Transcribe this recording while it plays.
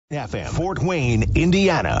FM, Fort Wayne,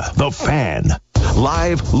 Indiana, The Fan.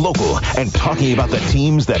 Live, local, and talking about the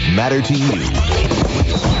teams that matter to you.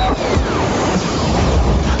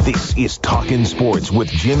 This is Talkin' Sports with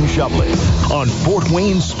Jim Shovlin on Fort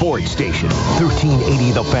Wayne Sports Station,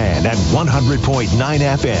 1380 The Fan and 100.9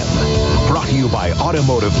 FM. Brought to you by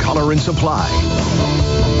Automotive Color and Supply.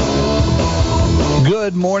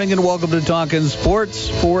 Good morning and welcome to Talkin' Sports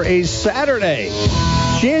for a Saturday,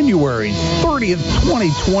 January 30th,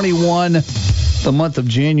 2021. The month of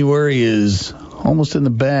January is almost in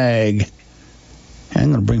the bag.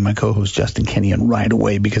 I'm going to bring my co-host Justin Kenny in right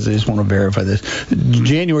away because I just want to verify this.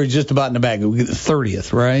 January is just about in the bag. We get the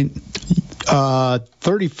 30th, right?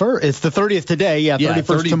 31st. It's the 30th today. Yeah,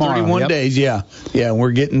 31st tomorrow. 31 days, yeah. Yeah,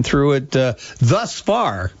 we're getting through it thus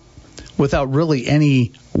far without really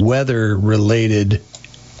any weather-related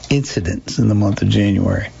incidents in the month of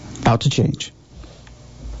January. About to change.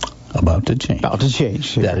 About to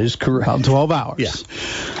change. That is correct. About 12 hours. Yeah.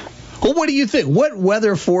 Well, what do you think? What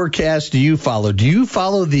weather forecast do you follow? Do you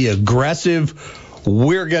follow the aggressive,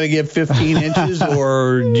 we're going to get 15 inches,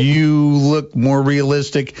 or do you look more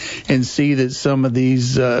realistic and see that some of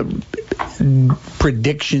these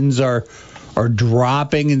predictions are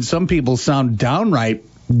dropping, and some people sound downright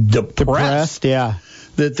depressed, yeah,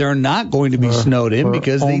 that they're not going to be snowed in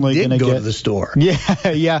because they did go to the store.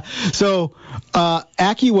 Yeah. So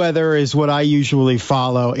AccuWeather is what I usually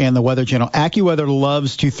follow, and the Weather Channel. AccuWeather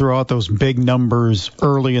loves to throw out those big numbers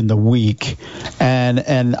early in the week, and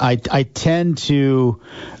I tend to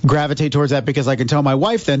gravitate towards that because I can tell my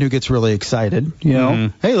wife then, who gets really excited,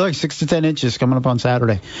 hey, look, 6 to 10 inches coming up on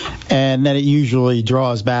Saturday, and then it usually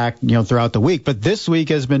draws back, throughout the week. But this week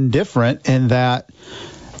has been different in that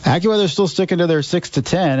AccuWeather's still sticking to their 6 to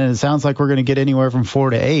 10, and it sounds like we're going to get anywhere from 4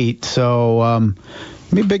 to 8. So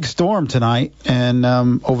be a big storm tonight and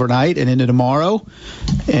overnight and into tomorrow,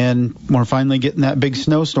 and we're finally getting that big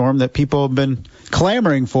snowstorm that people have been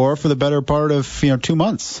clamoring for the better part of 2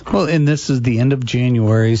 months. Well, and this is the end of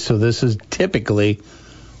January, so this is typically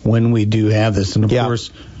when we do have this, and of course,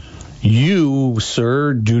 you,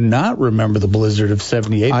 sir, do not remember the blizzard of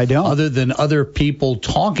 78. I don't. Other than other people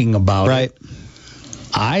talking about it.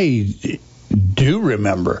 I do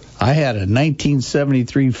remember. I had a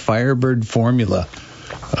 1973 Firebird Formula.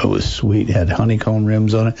 It was sweet. It had honeycomb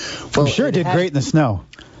rims on it. Well, I'm sure it did great in the snow.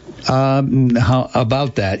 How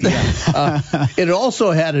about that? Yeah. It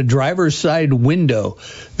also had a driver's side window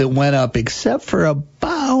that went up except for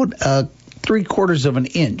about 3/4 of an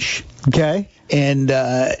inch. Okay. And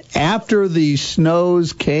after the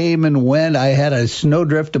snows came and went, I had a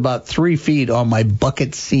snowdrift about 3 feet on my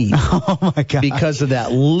bucket seat. Oh, my God. Because of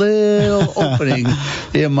that little opening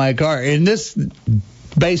in my car. And this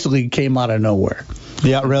basically came out of nowhere.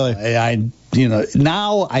 Yeah, really.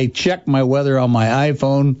 Now I check my weather on my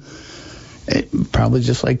iPhone, probably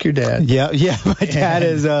just like your dad. Yeah. My dad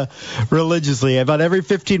is religiously. About every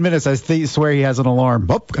 15 minutes, I swear he has an alarm.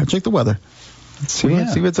 Oh, gotta check the weather. See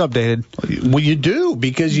what's updated. Well, you do,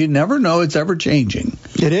 because you never know. It's ever changing.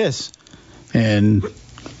 It is. And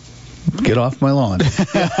get off my lawn.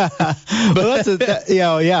 But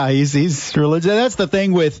he's religious. That's the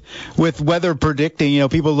thing with weather predicting.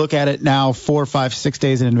 People look at it now 4, 5, 6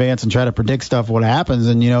 days in advance and try to predict stuff, what happens.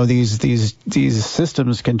 And these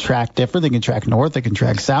systems can track different. They can track north, they can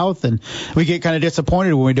track south, and we get kind of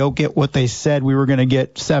disappointed when we don't get what they said we were going to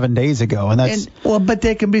get 7 days ago. But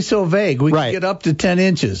they can be so vague. We can get up to 10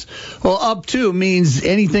 inches. Well, up to means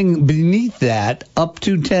anything beneath that, up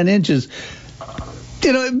to 10 inches.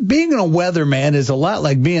 Being a weatherman is a lot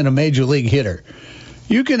like being a major league hitter.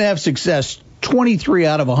 You can have success 23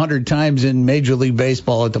 out of 100 times in Major League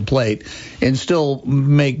Baseball at the plate and still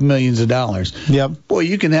make millions of dollars. Yep. Boy,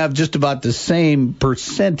 you can have just about the same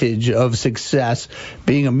percentage of success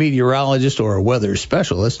being a meteorologist or a weather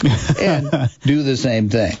specialist and do the same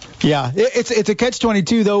thing. Yeah, it's a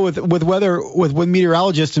catch-22 though with weather with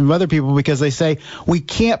meteorologists and weather people, because they say we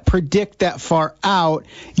can't predict that far out,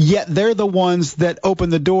 yet they're the ones that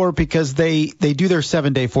open the door because they do their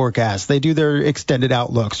 7-day forecast, they do their extended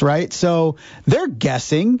outlooks, right? So they're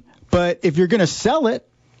guessing, but if you're going to sell it,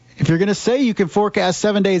 if you're going to say you can forecast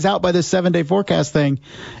 7 days out by this 7-day forecast thing,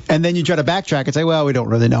 and then you try to backtrack and say, well, we don't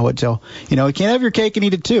really know it till, you can't have your cake and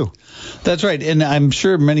eat it too. That's right. And I'm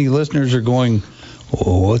sure many listeners are going,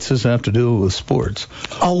 what's this have to do with sports?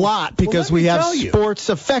 A lot, because we have sports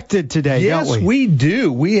affected today, don't we? Yes, we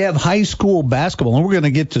do. We have high school basketball, and we're going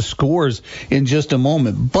to get to scores in just a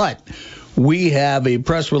moment. But we have a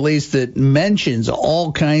press release that mentions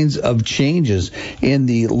all kinds of changes in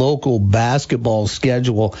the local basketball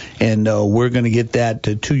schedule, and we're going to get that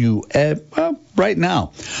to you right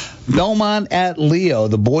now. Belmont at Leo.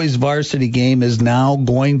 The boys varsity game is now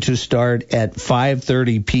going to start at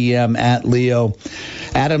 5:30 p.m. at Leo.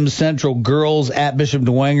 Adams Central girls at Bishop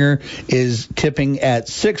Dwenger is tipping at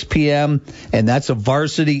 6 p.m., and that's a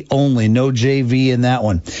varsity only. No JV in that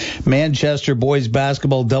one. Manchester boys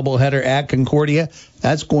basketball doubleheader at Concordia.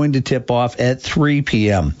 That's going to tip off at 3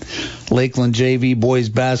 p.m. Lakeland JV boys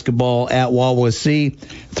basketball at Wawasee,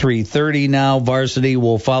 3:30 now. Varsity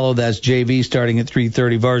will follow. That's JV starting at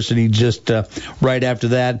 3:30. Varsity just right after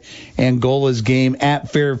that. Angola's game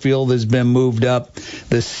at Fairfield has been moved up.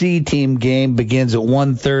 The C team game begins at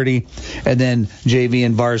 1:30, and then JV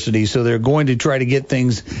and varsity. So they're going to try to get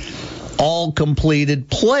things all completed,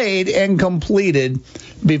 played and completed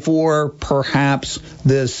before perhaps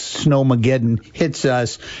this snowmageddon hits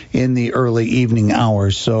us in the early evening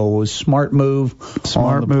hours. So smart move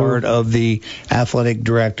on the part of the athletic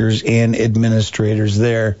directors and administrators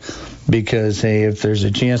there, because, hey, if there's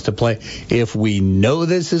a chance to play, if we know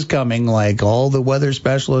this is coming, like all the weather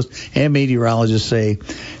specialists and meteorologists say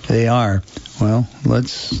they are, well,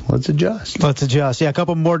 let's adjust. Let's adjust. Yeah, a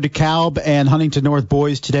couple more. DeKalb and Huntington North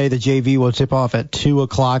boys today. The JV will tip off at 2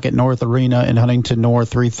 o'clock at North Arena in Huntington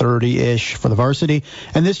North, 3:30-ish for the varsity.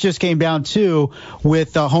 And this just came down, too,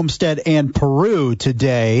 with Homestead and Peru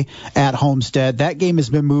today at Homestead. That game has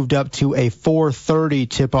been moved up to a 4:30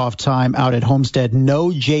 tip-off time out at Homestead. No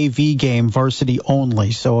JV game, varsity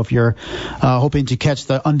only. So if you're hoping to catch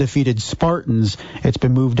the undefeated Spartans, it's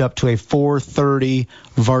been moved up to a 4:30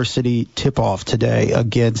 varsity tip-off today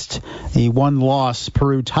against the one-loss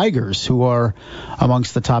Peru Tigers, who are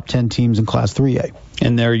amongst the top 10 teams in Class 3A.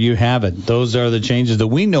 And there you have it. Those are the changes that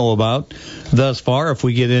we know about thus far. If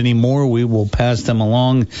we get any more, we will pass them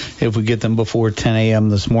along if we get them before 10 a.m.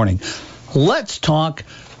 this morning. Let's talk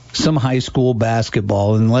some high school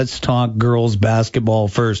basketball, and let's talk girls basketball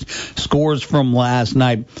first. Scores from last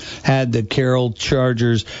night had the Carroll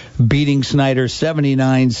Chargers beating Snyder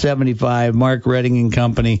 79-75. Mark Redding and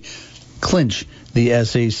company clinch the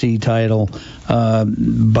SAC title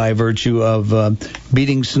by virtue of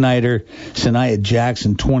beating Snyder. Sanaya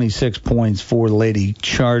Jackson, 26 points for the Lady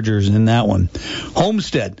Chargers in that one.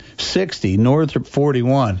 Homestead, 60. Northrop,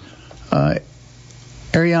 41.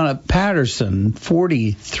 Ariana Patterson,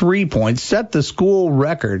 43 points, set the school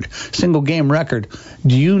record, single game record.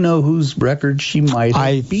 Do you know whose record she might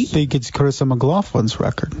have beat? I think it's Carissa McLaughlin's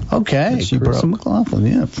record. Okay, Carissa McLaughlin,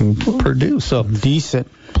 yeah, from Purdue. So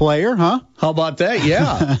decent player, huh? How about that?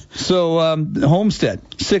 Yeah. So Homestead,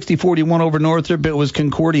 60-41 over Northrop. It was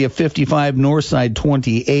Concordia 55, Northside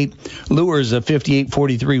 28. Lures a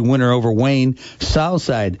 58-43 winner over Wayne.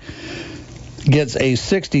 Southside gets a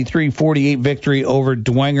 63-48 victory over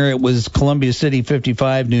Dwenger. It was Columbia City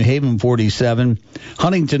 55, New Haven 47.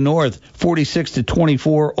 Huntington North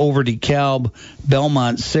 46-24 over DeKalb.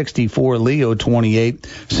 Belmont 64, Leo 28.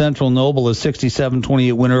 Central Noble a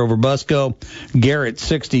 67-28 winner over Busco. Garrett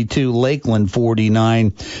 62, Lakeland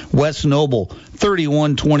 49. West Noble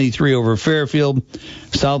 31-23 over Fairfield.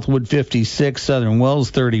 Southwood 56, Southern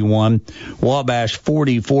Wells 31. Wabash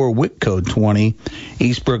 44, Whitcoe 20.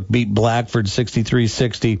 Eastbrook beat Blackford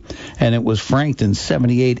 63-60, and it was Frankton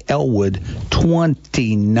 78, Elwood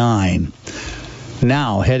 29.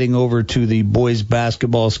 Now, heading over to the boys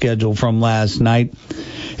basketball schedule from last night.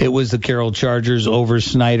 It was the Carroll Chargers over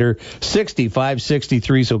Snyder,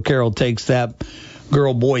 65-63, so Carroll takes that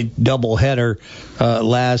girl-boy doubleheader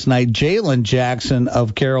last night. Jalen Jackson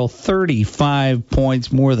of Carroll, 35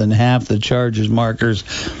 points, more than half the Chargers markers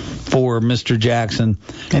for Mr. Jackson.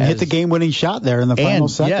 And hit the game-winning shot there in the final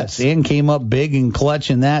seconds. Yes, and came up big and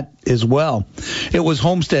clutch in that as well. It was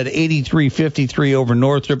Homestead 83-53 over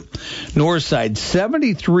Northrop. Northside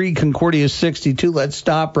 73, Concordia 62. Let's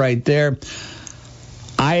stop right there.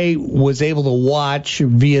 I was able to watch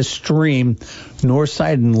via stream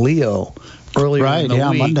Northside and Leo earlier in the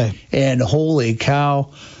week. Monday. And holy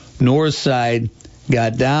cow, Northside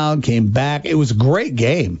got down, came back. It was a great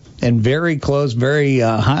game and very close, very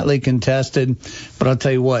hotly contested. But I'll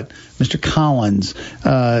tell you what, Mr. Collins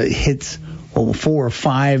hits 4 or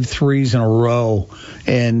 5 threes in a row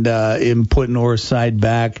and put Northside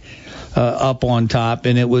back up on top,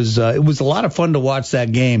 and it was a lot of fun to watch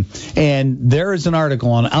that game. And there is an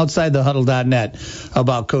article on OutsideTheHuddle.net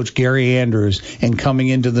about Coach Gary Andrews and coming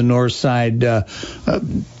into the Northside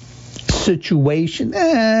situation.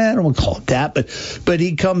 I don't want to call it that, but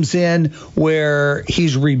he comes in where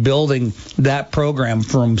he's rebuilding that program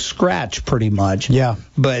from scratch pretty much. Yeah.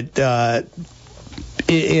 But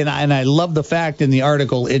and I love the fact in the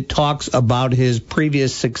article it talks about his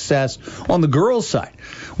previous success on the girls' side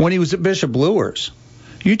when he was at Bishop Luers.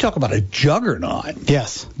 You talk about a juggernaut.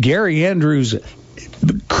 Yes. Gary Andrews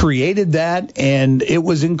created that, and it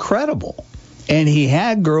was incredible. And he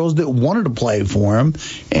had girls that wanted to play for him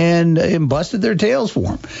and busted their tails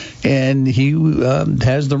for him. And he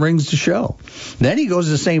has the rings to show. Then he goes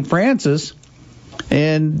to St. Francis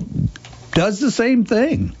and does the same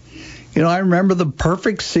thing. I remember the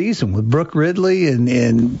perfect season with Brooke Ridley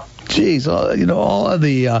and geez, all of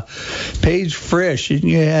the Paige Frisch. And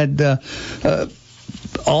you had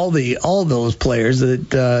all those players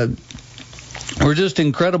that were just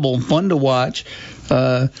incredible, fun to watch.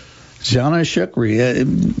 Jana Shukri,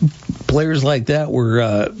 players like that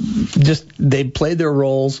were they played their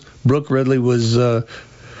roles. Brooke Ridley was the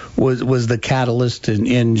catalyst,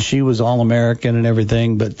 and she was All-American and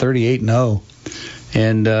everything, but 38-0.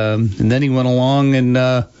 And then he went along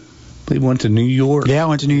and he went to New York. Yeah, I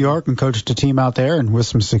went to New York and coached a team out there and with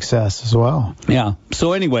some success as well. Yeah.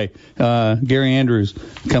 So anyway, Gary Andrews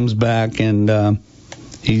comes back and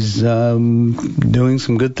he's doing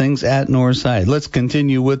some good things at Northside. Let's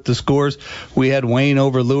continue with the scores. We had Wayne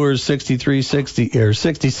over Lures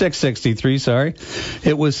 66-63, sorry.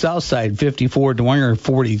 It was Southside 54, Dwenger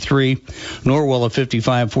 43. Norwell a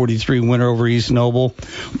 55-43 winner over East Noble.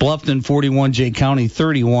 Bluffton 41, Jay County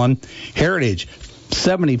 31. Heritage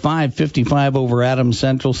 75-55 over Adams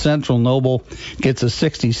Central. Central Noble gets a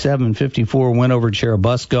 67-54 win over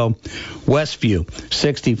Cherubusco. Westview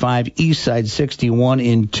 65, Eastside 61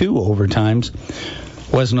 in 2 overtimes.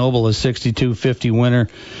 West Noble a 62-50 winner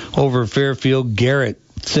over Fairfield. Garrett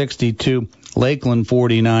 62. Lakeland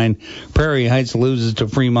 49. Prairie Heights loses to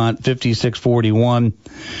Fremont 56-41.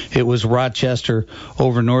 It was Rochester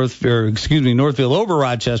over Northfield over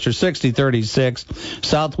Rochester 60-36.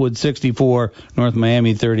 Southwood 64, North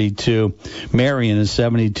Miami 32. Marion a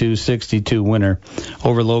 72-62 winner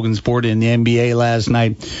over Logansport. In the NBA last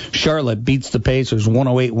night, Charlotte beats the Pacers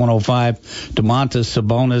 108-105. DeMontis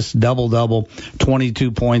Sabonis double-double,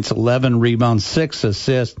 22 points, 11 rebounds, 6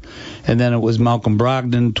 assists. And then it was Malcolm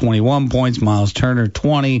Brogdon, 21 points, Miles Turner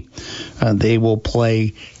 20. They will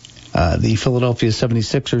play the Philadelphia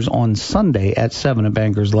 76ers on Sunday at 7 at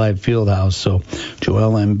Bankers Live Fieldhouse. So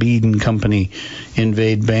Joel Embiid and company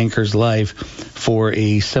invade Bankers Live for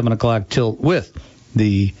a 7 o'clock tilt with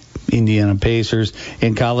the Indiana Pacers.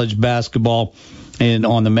 In college basketball, and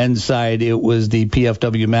on the men's side, it was the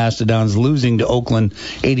PFW Mastodons losing to Oakland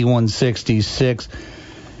 81-66.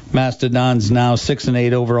 Mastodons now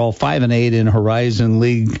 6-8 overall, 5-8 in Horizon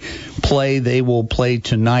League play. They will play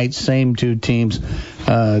tonight. Same two teams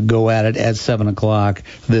go at it at 7 o'clock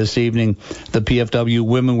this evening. The PFW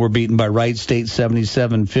women were beaten by Wright State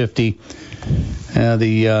 77-50.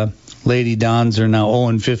 The Lady Dons are now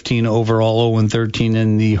 0-15 overall, 0-13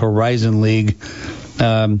 in the Horizon League.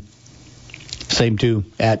 Same two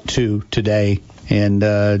at 2 today. And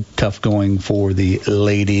tough going for the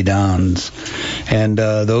Lady Dons. And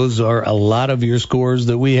those are a lot of your scores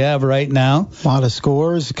that we have right now. A lot of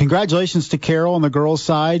scores. Congratulations to Carroll on the girls'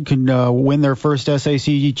 side. Can win their first SAC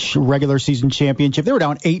regular season championship. They were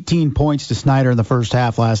down 18 points to Snyder in the first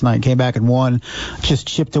half last night. Came back and won. Just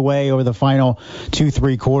chipped away over the final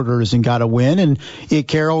 2-3 quarters and got a win. And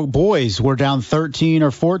Carroll boys were down 13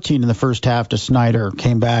 or 14 in the first half to Snyder.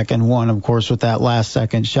 Came back and won, of course, with that last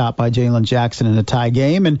second shot by Jalen Jackson in a tie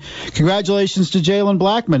game. And congratulations to Jalen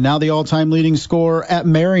Blackman, now the all-time leading scorer at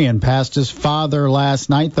Marion. Passed his father last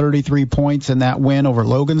night, 33 points in that win over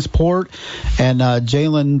Logansport. And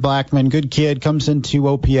Jalen Blackman, good kid, comes into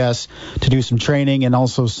OPS to do some training and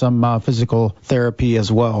also some physical therapy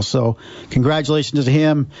as well. So congratulations to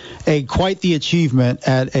him. Quite the achievement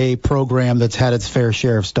at a program that's had its fair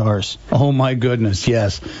share of stars. Oh, my goodness,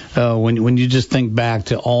 yes. When you just think back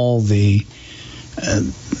to all the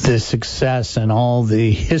success and all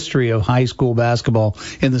the history of high school basketball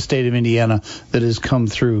in the state of Indiana that has come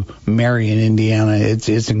through Marion, Indiana.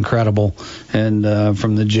 It's incredible. And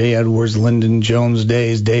from the J. Edwards, Lyndon Jones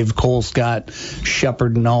days, Dave Colescott,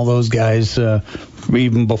 Shepard, and all those guys,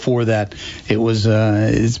 even before that,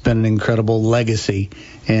 it's been an incredible legacy.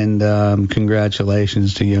 And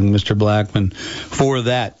congratulations to young Mr. Blackman for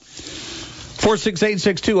that.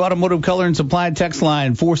 46862 Automotive Color and Supply text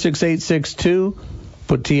line 46862.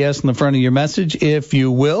 Put TS in the front of your message, if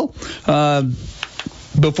you will.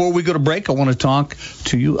 Before we go to break, I want to talk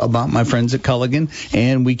to you about my friends at Culligan,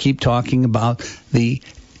 and we keep talking about the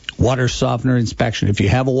water softener inspection. If you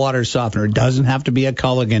have a water softener, it doesn't have to be a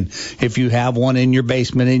Culligan. If you have one in your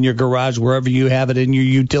basement, in your garage, wherever you have it in your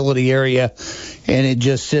utility area, and it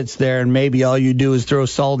just sits there and maybe all you do is throw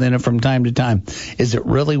salt in it from time to time, is it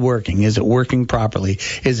really working? Is it working properly?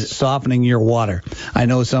 Is it softening your water? I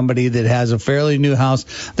know somebody that has a fairly new house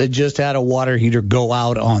that just had a water heater go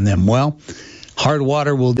out on them. Well, hard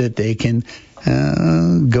water will that they can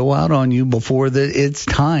go out on you before it's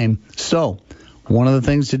time. So one of the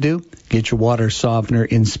things to do, get your water softener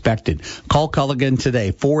inspected. Call Culligan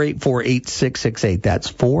today, 484-8668.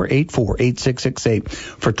 That's 484-8668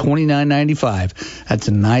 for $29.95. That's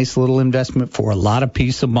a nice little investment for a lot of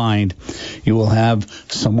peace of mind. You will have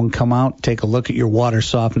someone come out, take a look at your water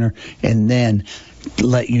softener, and then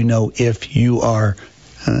let you know if you are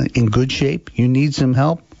in good shape, you need some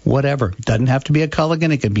help, whatever. It doesn't have to be a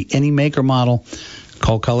Culligan. It can be any make or model.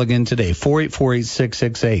 Call Culligan today,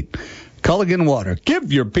 484-8668. Culligan Water.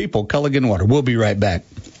 Give your people Culligan Water. We'll be right back.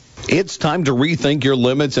 It's time to rethink your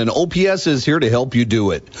limits, and OPS is here to help you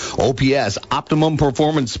do it. OPS, Optimum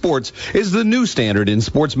Performance Sports, is the new standard in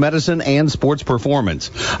sports medicine and sports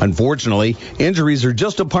performance. Unfortunately, injuries are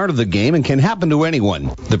just a part of the game and can happen to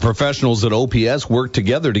anyone. The professionals at OPS work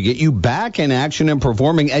together to get you back in action and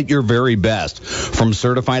performing at your very best. From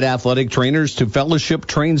certified athletic trainers to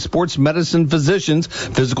fellowship-trained sports medicine physicians,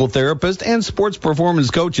 physical therapists, and sports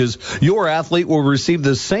performance coaches, your athlete will receive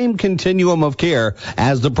the same continuum of care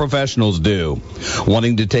as the professionals do.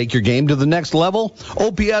 Wanting to take your game to the next level?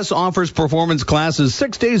 OPS offers performance classes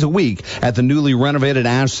 6 days a week at the newly renovated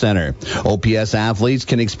Ash Center. OPS athletes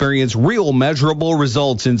can experience real measurable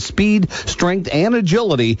results in speed, strength, and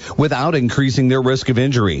agility without increasing their risk of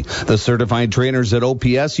injury. The certified trainers at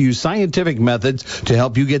OPS use scientific methods to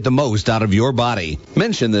help you get the most out of your body.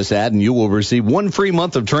 Mention this ad and you will receive 1 free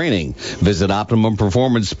month of training. Visit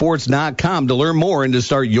OptimumPerformanceSports.com to learn more and to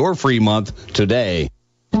start your free month today.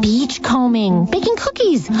 Beachcombing, baking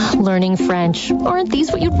cookies, learning French. Aren't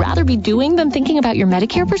these what you'd rather be doing than thinking about your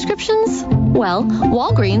Medicare prescriptions? Well,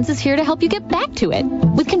 Walgreens is here to help you get back to it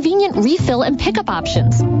with convenient refill and pickup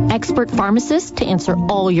options, expert pharmacists to answer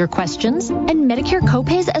all your questions, and Medicare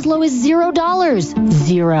copays as low as $0.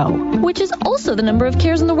 Zero. Which is also the number of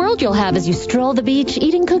cares in the world you'll have as you stroll the beach,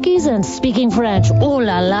 eating cookies and speaking French. Oh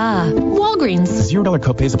la la. Walgreens. $0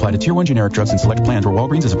 copays apply to Tier 1 generic drugs and select plans where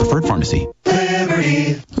Walgreens is a preferred pharmacy.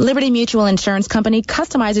 Liberty Mutual Insurance Company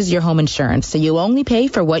customizes your home insurance, so you only pay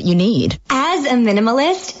for what you need. As a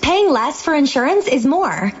minimalist, paying less for insurance is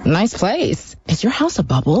more. Nice place. Is your house a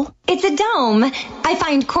bubble? It's a dome. I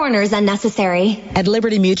find corners unnecessary. At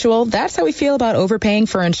Liberty Mutual, that's how we feel about overpaying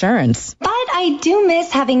for insurance. But I do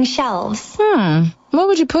miss having shelves. What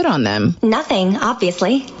would you put on them? Nothing,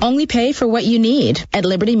 obviously. Only pay for what you need at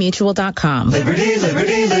libertymutual.com. Liberty,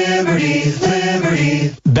 liberty, liberty,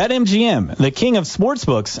 liberty. BetMGM, the king of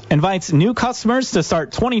sportsbooks, invites new customers to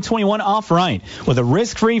start 2021 off right with a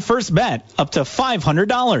risk-free first bet up to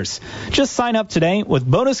 $500. Just sign up today with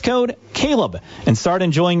bonus code CALEB and start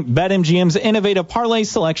enjoying BetMGM's innovative parlay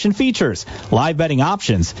selection features, live betting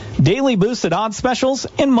options, daily boosted odds specials,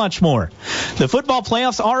 and much more. The football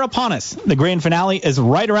playoffs are upon us. The grand finale is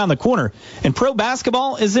right around the corner, and pro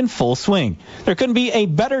basketball is in full swing. There couldn't be a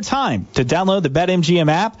better time to download the BetMGM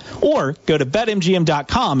app or go to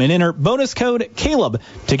BetMGM.com and enter bonus code CALEB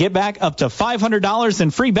to get back up to $500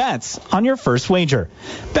 in free bets on your first wager.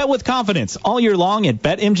 Bet with confidence all year long at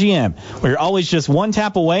BetMGM, where you're always just one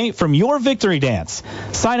tap away from your victory dance.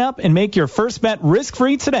 Sign up and make your first bet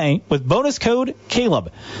risk-free today with bonus code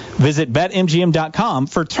CALEB. Visit BetMGM.com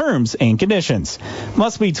for terms and conditions.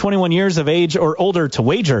 Must be 21 years of age or older to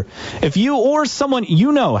wager. If you or someone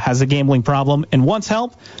you know has a gambling problem and wants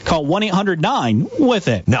help, call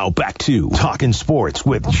 1-800-9-WITH-IT. Now back to Talking Sports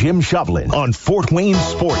with Jim Shovlin on Fort Wayne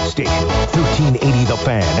Sports Station, 1380 The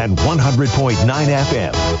Fan and 100.9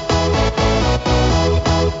 FM.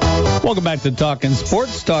 Welcome back to Talking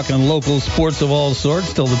Sports, talking local sports of all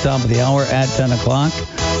sorts till the top of the hour at 10 o'clock.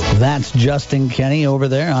 That's Justin Kenny over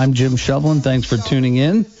there. I'm Jim Shovlin. Thanks for tuning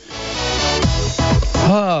in.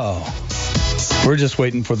 Oh, we're just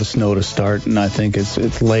waiting for the snow to start, and I think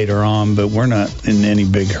it's later on, but we're not in any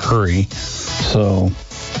big hurry. So,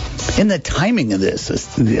 in the timing of this,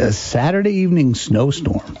 a Saturday evening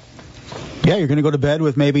snowstorm. Yeah, you're going to go to bed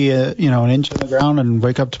with maybe an inch on the ground and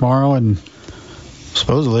wake up tomorrow, and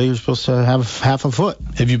supposedly you're supposed to have half a foot.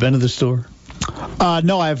 Have you been to the store?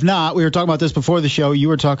 No, I have not. We were talking about this before the show. You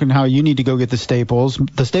were talking how you need to go get the staples.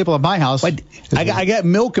 The staple at my house. I got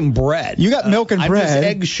milk and bread. You got milk and bread. I'm just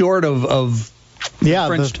eggs short of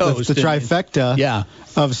French toast. The trifecta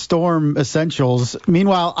of Storm Essentials.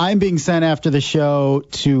 Meanwhile, I'm being sent after the show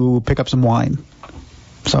to pick up some wine.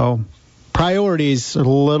 So priorities are a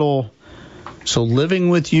little. So living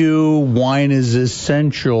with you, wine is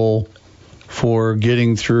essential for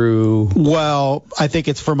getting through. Well, I think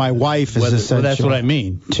it's for my wife is essential. Well, that's what I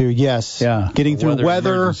mean. Getting through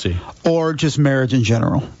weather or just marriage in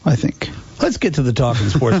general, I think. Let's get to the Talking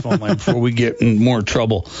Sports phone line before we get in more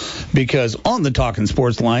trouble. Because on the Talking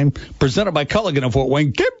Sports line, presented by Culligan of Fort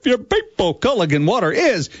Wayne, give your people Culligan water,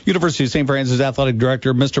 is University of St. Francis Athletic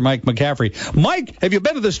Director, Mr. Mike McCaffrey. Mike, have you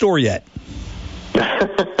been to the store yet?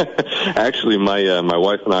 Actually, my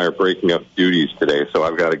wife and I are breaking up duties today, so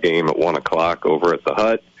I've got a game at 1 o'clock over at the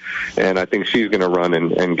Hut, and I think she's going to run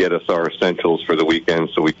and get us our essentials for the weekend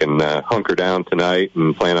so we can hunker down tonight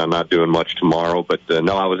and plan on not doing much tomorrow. But,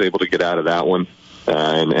 no, I was able to get out of that one,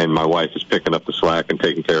 and my wife is picking up the slack and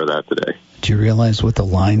taking care of that today. Do you realize what the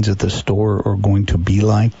lines at the store are going to be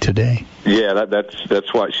like today? Yeah,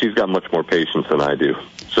 that's why she's got much more patience than I do.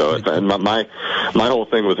 So my whole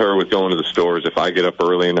thing with her with going to the store is if I get up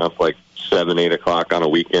early enough, like 7, 8 o'clock on a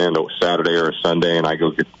weekend, or Saturday or a Sunday, and I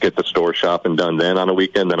go get the store shopping done then on a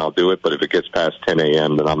weekend, then I'll do it. But if it gets past 10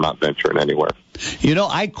 a.m., then I'm not venturing anywhere. You know,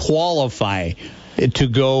 I qualify to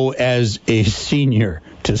go as a senior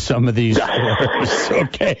to some of these stores,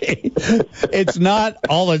 okay? It's not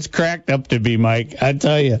all it's cracked up to be, Mike. I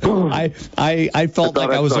tell you, I felt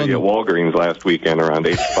like I was on at Walgreens last weekend around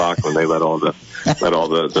 8 o'clock when they let all the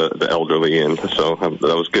elderly in. So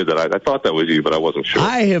that was good. That I thought that was you, but I wasn't sure.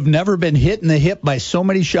 I have never been hit in the hip by so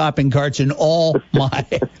many shopping carts in all my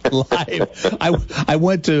life. I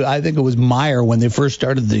went to, I think it was Meijer when they first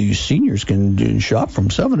started the seniors can shop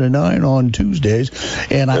from 7 to 9 on Tuesdays,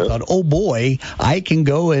 and I thought, oh boy, I can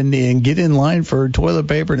go and get in line for toilet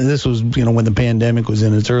paper. And this was, when the pandemic was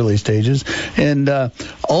in its early stages. And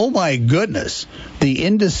oh my goodness, the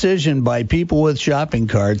indecision by people with shopping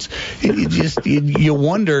carts. You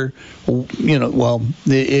wonder, well,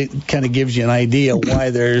 it kind of gives you an idea why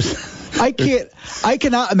there's. I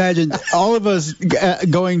cannot imagine all of us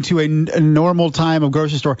going to a normal time of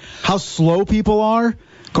grocery store, how slow people are.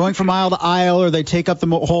 Going from aisle to aisle, or they take up the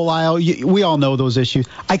whole aisle. We all know those issues.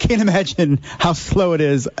 I can't imagine how slow it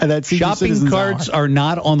is. That shopping carts are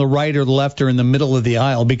not on the right or the left or in the middle of the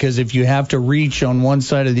aisle, because if you have to reach on one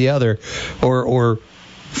side or the other, or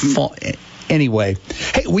fall. Anyway,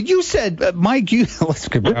 hey, when you said, Mike, let's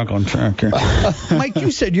get back on track here. Mike,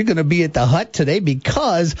 you said you're going to be at the Hut today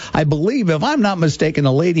because I believe, if I'm not mistaken,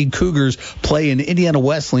 the Lady Cougars play an Indiana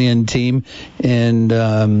Wesleyan team, and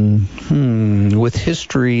with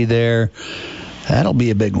history there, that'll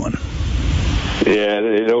be a big one. Yeah,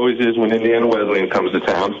 it always is when Indiana Wesleyan comes to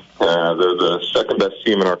town. They're the second best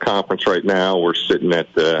team in our conference right now. We're sitting at,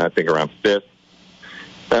 I think, around 5th.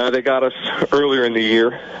 They got us earlier in the year.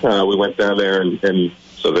 We went down there, and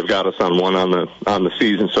so they've got us on the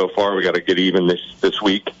season so far. We got to get even this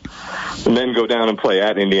week, and then go down and play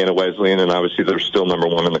at Indiana Wesleyan. And obviously, they're still number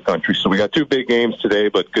 1 in the country. So we got 2 big games today,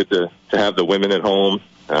 but good to have the women at home.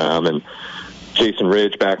 And Jason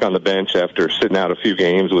Ridge back on the bench after sitting out a few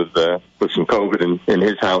games with some COVID in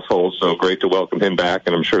his household. So great to welcome him back,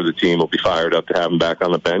 and I'm sure the team will be fired up to have him back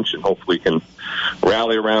on the bench, and hopefully can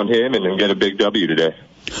rally around him and get a big W today.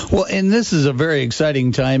 Well, and this is a very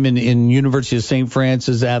exciting time in University of St.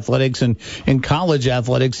 Francis athletics and in college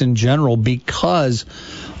athletics in general, because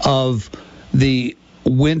of the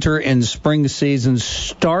winter and spring seasons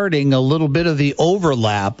starting, a little bit of the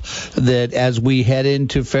overlap that as we head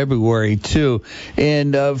into February too.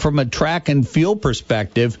 And from a track and field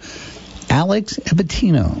perspective, Alex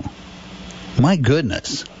Ebatino, my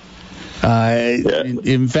goodness.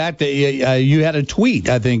 In fact, you had a tweet,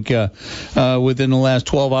 I think, within the last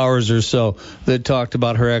 12 hours or so that talked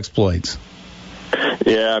about her exploits.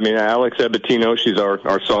 Yeah, I mean, Alex Ebatino, she's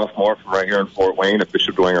our sophomore from right here in Fort Wayne at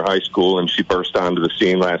Bishop Dwenger High School, and she burst onto the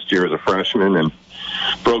scene last year as a freshman and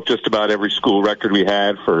broke just about every school record we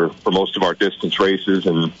had for most of our distance races,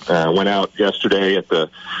 and went out yesterday at the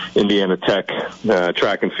Indiana Tech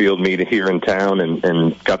track and field meet here in town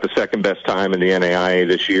and got the second best time in the NAIA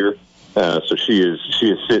this year. So she is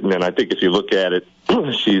sitting, and I think if you look at it,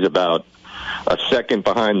 she's about a second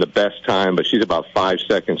behind the best time, but she's about 5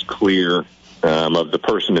 seconds clear of the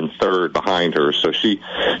person in third behind her. So she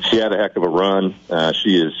had a heck of a run.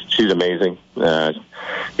 She's amazing.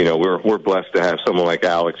 We're blessed to have someone like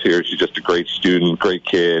Alex here. She's just a great student, great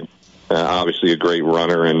kid. Obviously a great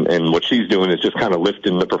runner, and what she's doing is just kind of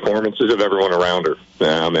lifting the performances of everyone around her.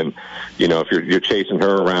 And if you're chasing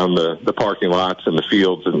her around the parking lots and the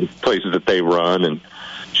fields and places that they run, and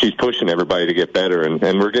she's pushing everybody to get better, and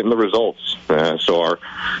we're getting the results. So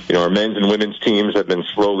our men's and women's teams have been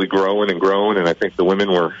slowly growing, and I think the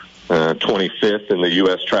women were 25th in the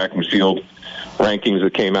U.S. track and field rankings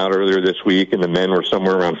that came out earlier this week, and the men were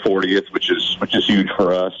somewhere around 40th, which is huge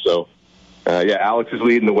for us. So, Alex is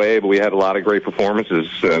leading the way, but we had a lot of great performances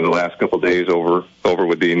the last couple of days over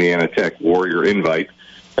with the Indiana Tech Warrior Invite.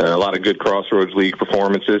 A lot of good Crossroads League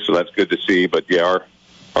performances, so that's good to see. But yeah,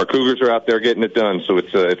 our Cougars are out there getting it done, so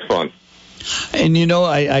it's fun. And,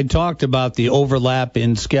 I talked about the overlap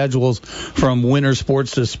in schedules from winter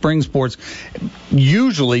sports to spring sports.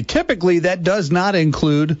 Typically, that does not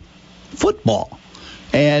include football.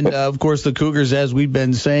 And, of course, the Cougars, as we've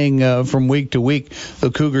been saying from week to week, the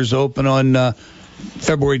Cougars open on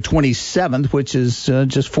February 27th, which is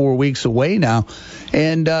just 4 weeks away now.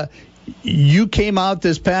 And you came out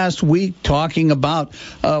this past week talking about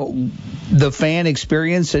the fan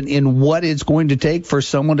experience and what it's going to take for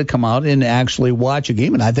someone to come out and actually watch a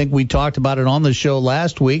game. And I think we talked about it on the show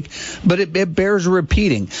last week, but it bears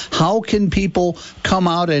repeating. How can people come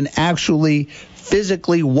out and actually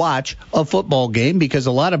physically watch a football game? Because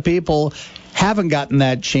a lot of people haven't gotten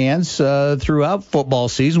that chance throughout football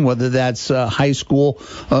season, whether that's high school,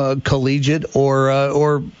 collegiate,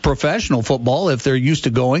 or professional football, if they're used to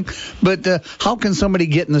going. But how can somebody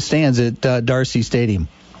get in the stands at Darcy Stadium?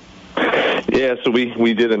 Yeah, so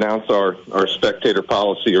we did announce our spectator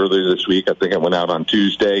policy earlier this week. I think it went out on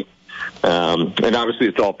Tuesday. And obviously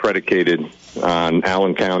it's all predicated on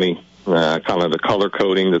Allen County, kind of the color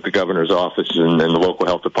coding that the governor's office and the local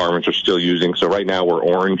health departments are still using. So right now we're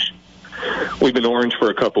orange. We've been orange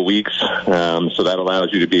for a couple weeks, so that allows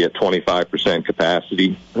you to be at 25%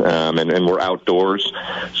 capacity, and we're outdoors,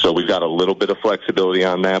 so we've got a little bit of flexibility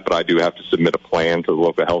on that, but I do have to submit a plan to the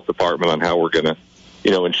local health department on how we're going to,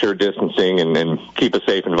 ensure distancing and keep a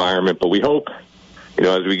safe environment. But we hope,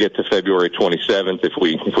 as we get to February 27th, if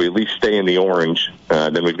we at least stay in the orange,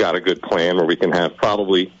 then we've got a good plan where we can have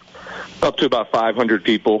probably up to about 500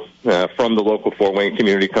 people from the local Fort Wayne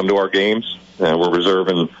community come to our games. We're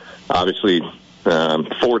reserving, obviously,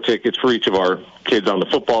 4 tickets for each of our kids on the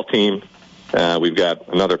football team. We've got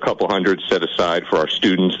another couple hundred set aside for our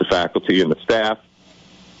students, the faculty, and the staff.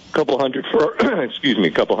 Couple hundred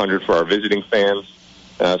for our visiting fans.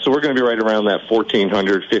 So we're going to be right around that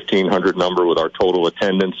 1,400, 1,500 number with our total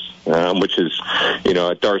attendance, which is,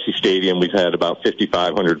 at Darcy Stadium, we've had about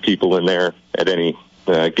 5,500 people in there at any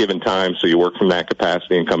given time. So you work from that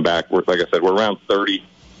capacity and come back. Like I said, we're around 30%,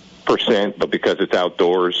 but because it's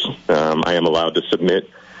outdoors, I am allowed to submit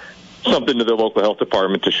something to the local health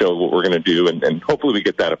department to show what we're going to do, and hopefully we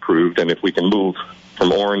get that approved. And if we can move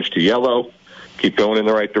from orange to yellow, keep going in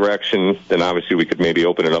the right direction, then obviously we could maybe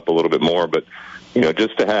open it up a little bit more. But,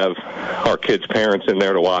 just to have our kids' parents in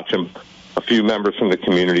there to watch them, a few members from the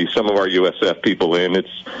community, some of our USF people in, it's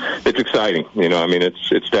exciting.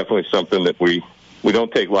 It's definitely something that we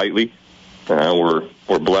don't take lightly.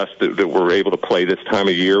 We're blessed that we're able to play this time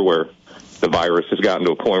of year where the virus has gotten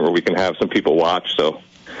to a point where we can have some people watch. So,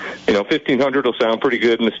 1,500 will sound pretty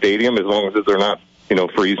good in the stadium as long as they're not,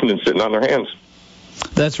 freezing and sitting on their hands.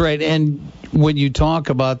 That's right. And when you talk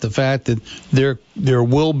about the fact that there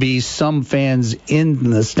will be some fans in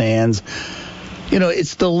the stands,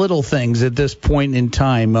 it's the little things at this point in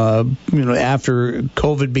time, after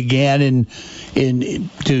COVID began in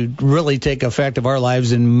to really take effect of our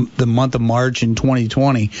lives in the month of March in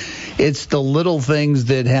 2020. It's the little things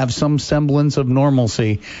that have some semblance of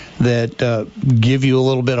normalcy that give you a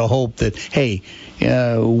little bit of hope that, hey,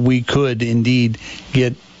 we could indeed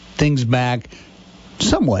get things back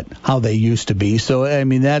somewhat how they used to be. So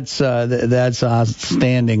that's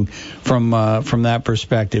outstanding from that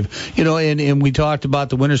perspective. And we talked about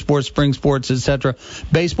the winter sports, spring sports, etc.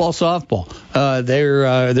 Baseball, softball.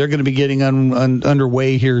 They're going to be getting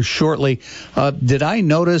underway here shortly. Did I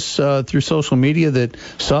notice through social media that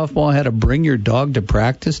softball had a bring your dog to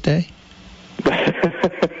practice day? Got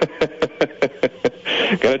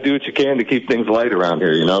to do what you can to keep things light around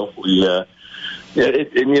here.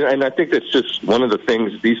 And I think that's just one of the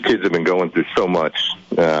things. These kids have been going through so much.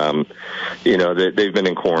 They've been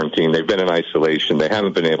in quarantine. They've been in isolation. They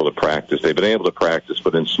haven't been able to practice. They've been able to practice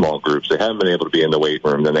within small groups. They haven't been able to be in the weight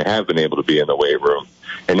room. Then they have been able to be in the weight room.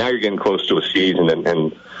 And now you're getting close to a season,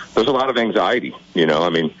 and there's a lot of anxiety.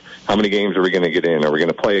 How many games are we going to get in? Are we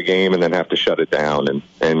going to play a game and then have to shut it down?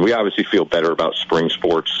 And we obviously feel better about spring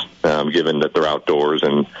sports, given that they're outdoors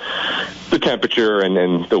and the temperature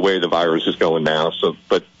and the way the virus is going now. So,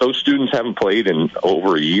 but those students haven't played in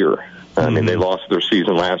over a year. I mean, they lost their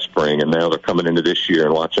season last spring, and now they're coming into this year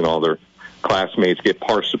and watching all their classmates get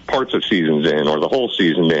parts of seasons in, or the whole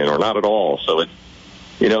season in, or not at all. So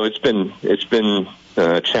it's been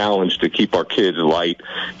a challenge to keep our kids light,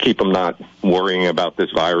 keep them not worrying about this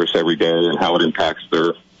virus every day and how it impacts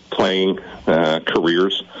their playing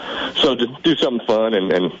careers. So just do something fun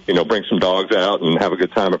and bring some dogs out and have a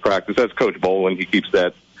good time at practice. That's Coach Bolin. He keeps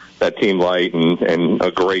that team light and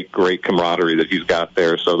a great camaraderie that he's got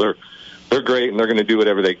there. So they're great, and they're going to do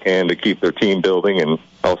whatever they can to keep their team building and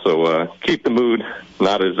also keep the mood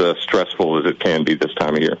not as stressful as it can be this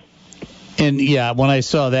time of year. And, yeah, when I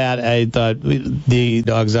saw that, I thought the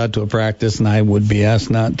dog's out to a practice, and I would be asked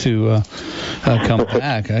not to come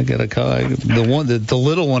back. I got to call the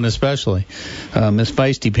little one especially, Miss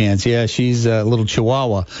Feisty Pants. Yeah, she's a little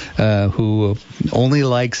Chihuahua who only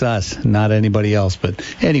likes us, not anybody else. But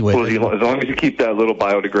anyway. Well, as long as you keep that little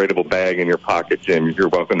biodegradable bag in your pocket, Jim, you're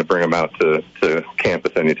welcome to bring them out to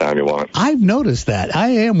campus anytime you want. I've noticed that. I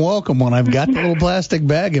am welcome when I've got the little plastic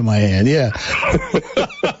bag in my hand, yeah.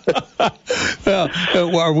 Well,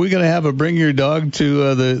 are we going to have a bring your dog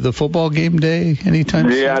to the football game day anytime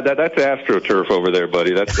soon? Yeah, that's AstroTurf over there,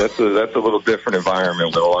 buddy. That's a little different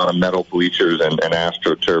environment with a lot of metal bleachers and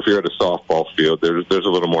AstroTurf. You're at a softball field. There's a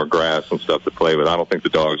little more grass and stuff to play with. I don't think the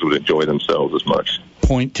dogs would enjoy themselves as much.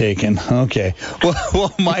 Point taken. Okay.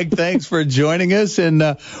 Well, Mike, thanks for joining us, and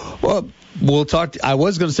we'll talk. I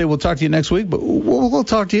was going to say we'll talk to you next week, but we'll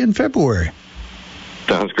talk to you in February.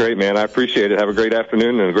 Sounds great, man. I appreciate it. Have a great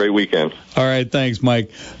afternoon and a great weekend. All right. Thanks,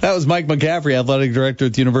 Mike. That was Mike McCaffrey, athletic director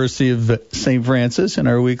at the University of St. Francis, in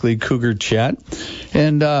our weekly Cougar Chat.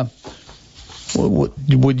 And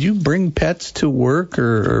would you bring pets to work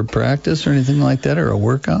or practice or anything like that, or a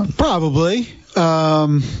workout? Probably.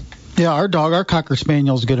 Yeah, our Cocker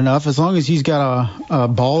Spaniel's good enough. As long as he's got a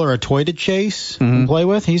ball or a toy to chase and play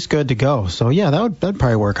with, he's good to go. So, yeah, that'd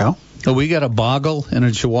probably work out. Oh, we got a Boggle and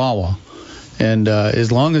a Chihuahua. And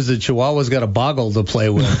as long as the Chihuahua's got a Boggle to play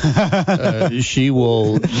with, she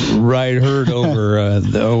will ride herd over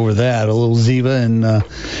that. A little Ziva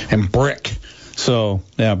and Brick. So,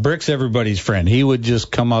 yeah, Brick's everybody's friend. He would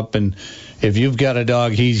just come up, and if you've got a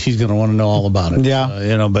dog, he's going to want to know all about it.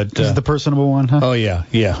 Yeah. But he's the personable one, huh? Oh, yeah.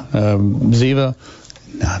 Ziva,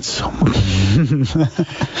 not so much.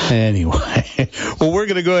 Anyway, well, we're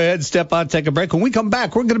going to go ahead and step out, take a break. When we come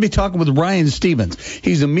back, we're going to be talking with Ryan Stevens.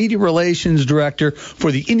 He's the media relations director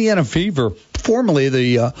for the Indiana Fever, formerly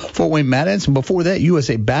the Fort Wayne Mad Ants, and before that,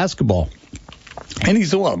 USA Basketball. And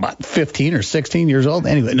he's, about 15 or 16 years old?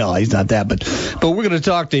 Anyway, no, he's not that. But we're going to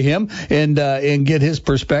talk to him and get his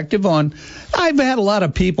perspective on. I've had a lot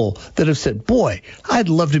of people that have said, boy, I'd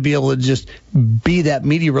love to be able to just be that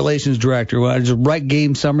media relations director where I just write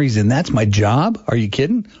game summaries, and that's my job? Are you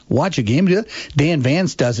kidding? Watch a game. Dan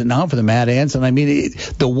Vance does it now for the Mad Ants, and I mean,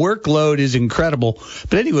 the workload is incredible.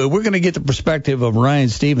 But anyway, we're going to get the perspective of Ryan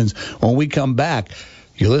Stevens when we come back.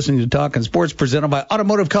 You're listening to Talkin' Sports, presented by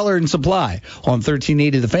Automotive Color and Supply on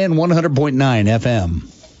 1380 The Fan, 100.9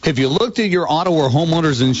 FM. If you looked at your auto or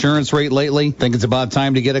homeowner's insurance rate lately, think it's about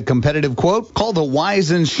time to get a competitive quote? Call the Wise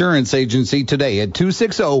Insurance Agency today at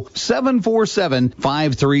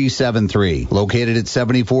 260-747-5373. Located at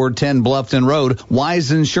 7410 Bluffton Road,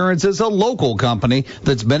 Wise Insurance is a local company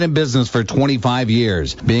that's been in business for 25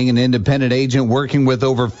 years. Being an independent agent working with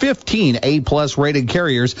over 15 A-plus rated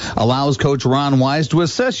carriers allows Coach Ron Wise to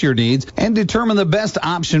assess your needs and determine the best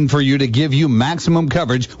option for you to give you maximum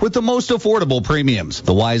coverage with the most affordable premiums.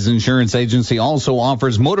 The Wise Insurance Agency also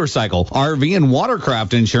offers motorcycle, RV, and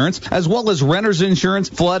watercraft insurance, as well as renter's insurance,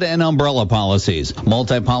 flood, and umbrella policies.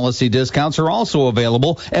 Multi-policy discounts are also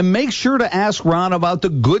available, and make sure to ask Ron about the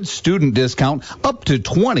good student discount up to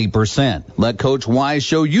 20%. Let Coach Wise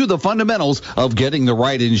show you the fundamentals of getting the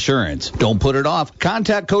right insurance. Don't put it off.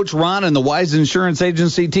 Contact Coach Ron and the Wise Insurance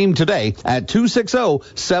Agency team today at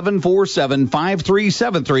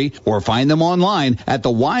 260-747-5373 or find them online at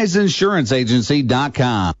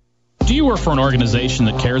thewiseinsuranceagency.com. Do you work for an organization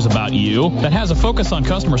that cares about you, that has a focus on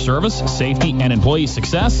customer service, safety, and employee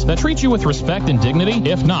success, that treats you with respect and dignity?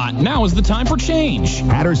 If not, now is the time for change.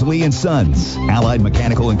 Hattersley & Sons, Allied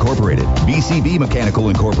Mechanical Incorporated, BCB Mechanical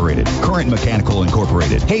Incorporated, Current Mechanical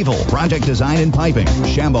Incorporated, Havel, Project Design and Piping,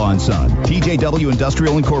 Shambaugh & Son, TJW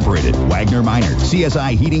Industrial Incorporated, Wagner Minor,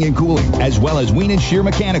 CSI Heating and Cooling, as well as Wien & Shear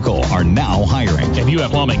Mechanical are now hiring. If you have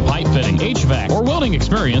plumbing, pipe fitting, HVAC, or welding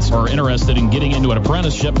experience, or are interested in getting into an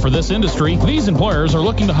apprenticeship for this industry, these employers are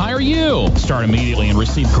looking to hire you. Start immediately and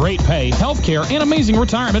receive great pay, health care, and amazing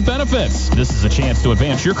retirement benefits. This is a chance to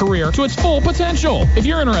advance your career to its full potential. If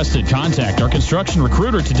you're interested, contact our construction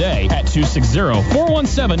recruiter today at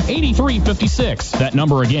 260-417-8356. That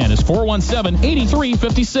number again is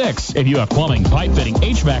 417-8356. If you have plumbing, pipe fitting,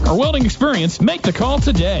 HVAC, or welding experience, make the call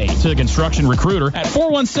today to the construction recruiter at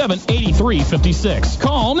 417-8356.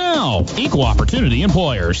 Call now. Equal opportunity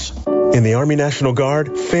employers. In the Army National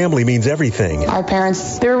Guard, family means everything. Our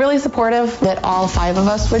parents, they were really supportive that all 5 of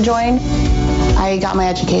us would join. I got my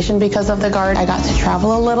education because of the Guard. I got to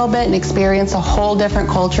travel a little bit and experience a whole different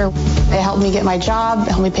culture. It helped me get my job. It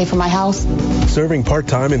helped me pay for my house. Serving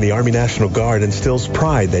part-time in the Army National Guard instills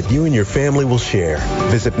pride that you and your family will share.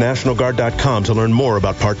 Visit NationalGuard.com to learn more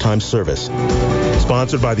about part-time service.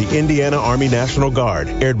 Sponsored by the Indiana Army National Guard.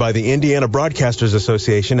 Aired by the Indiana Broadcasters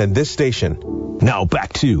Association and this station. Now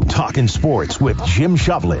back to Talkin' Sports with Jim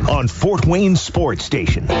Shovlin on Fort Wayne Sports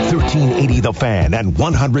Station, 1380 The Fan and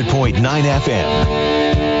 100.9 FM.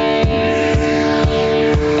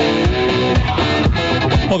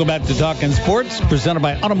 Welcome back to Talkin' Sports, presented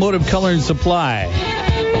by Automotive Color and Supply.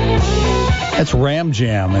 That's Ram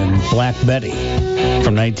Jam and Black Betty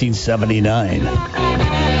from 1979.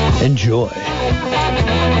 Enjoy.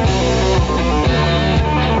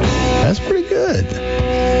 That's pretty good.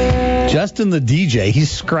 Justin the DJ,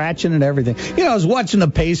 he's scratching and everything. You know, I was watching the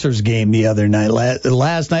Pacers game the other night,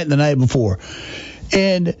 last night and the night before,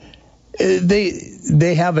 and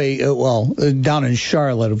they have down in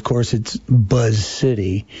Charlotte, of course, it's Buzz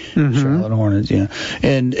City, Charlotte Hornets, yeah,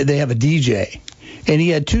 and they have a DJ, and he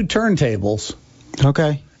had 2 turntables.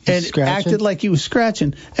 Okay. And acted like he was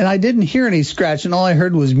scratching, and I didn't hear any scratching. All I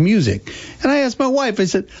heard was music. And I asked my wife, I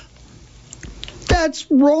said, that's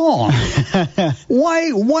wrong.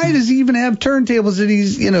 Why does he even have turntables? And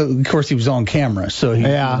he's, of course he was on camera, so he's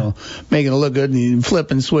making it look good and he's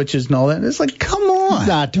flipping switches and all that. And it's like, come on. He's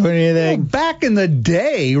not doing anything. Back in the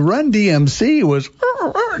day, Run DMC was,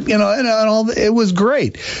 and all it was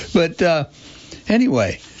great. But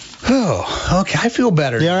anyway. Oh, okay. I feel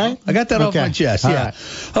better. You all right? I got that off my chest. All yeah. right.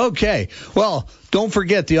 Okay. Well, don't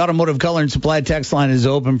forget the Automotive Color and Supply text line is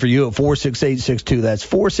open for you at 46862. That's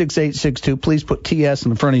 46862. Please put TS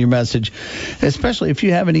in the front of your message, especially if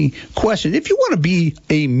you have any questions. If you want to be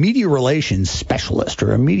a media relations specialist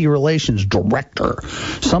or a media relations director,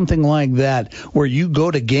 something like that, where you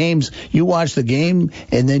go to games, you watch the game,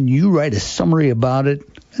 and then you write a summary about it.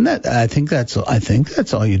 And I think that's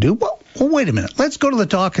all you do. Well, wait a minute. Let's go to the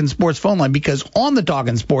Talkin' Sports phone line, because on the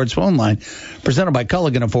Talkin' Sports phone line, presented by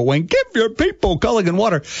Culligan of Fort Wayne, give your people Culligan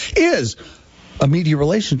water, is a media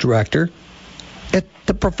relations director at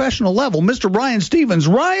the professional level, Mr. Ryan Stevens.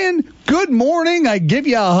 Ryan, good morning. I'd give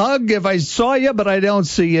you a hug if I saw you, but I don't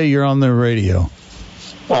see you. You're on the radio.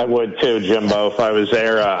 I would too, Jimbo, if I was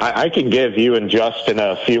there. I can give you and Justin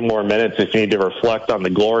a few more minutes if you need to reflect on the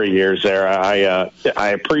glory years there. I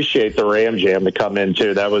appreciate the Ram Jam to come in,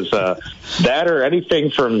 too. That was that or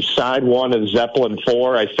anything from side 1 of Zeppelin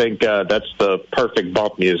 4. I think that's the perfect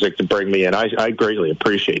bump music to bring me in. I greatly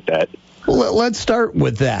appreciate that. Well, let's start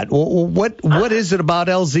with that. What is it about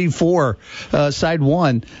LZ4 side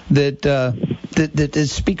 1 that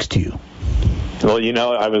speaks to you? Well,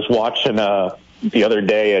 I was watching the other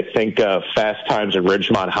day, I think Fast Times at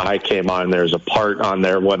Ridgemont High came on. There's a part on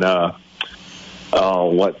there when what's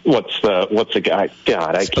the guy?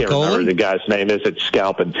 God, I can't remember the guy's name. Is it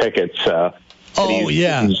Scalping Tickets? Rat.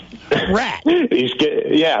 Rat.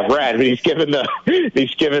 He's giving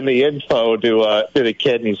the info to the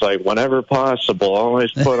kid, and he's like, whenever possible,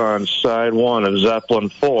 always put on side 1 of Zeppelin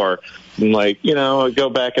 4. And go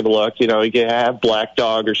back and look. You can have Black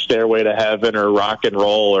Dog or Stairway to Heaven or Rock and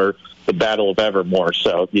Roll or the Battle of Evermore,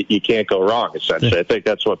 so you can't go wrong, essentially. I think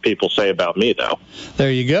that's what people say about me, though. There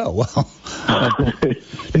you go. Well,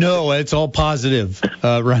 no, it's all positive,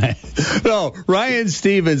 Ryan. No, Ryan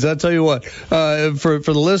Stevens, I'll tell you what, for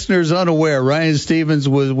the listeners unaware, Ryan Stevens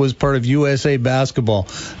was part of USA Basketball.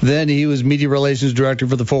 Then he was media relations director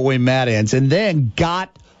for the Fort Wayne Mad Ants, and then got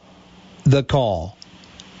the call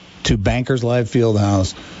to Bankers Live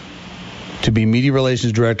Fieldhouse to be media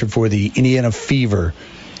relations director for the Indiana Fever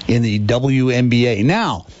in the WNBA.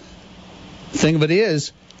 Now, the thing of it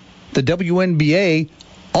is, the WNBA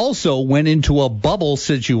also went into a bubble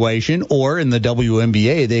situation, or in the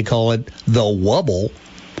WNBA, they call it the wubble.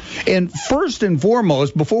 And first and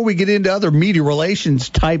foremost, before we get into other media relations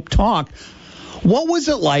type talk, what was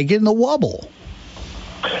it like in the wubble?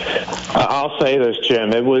 I'll say this,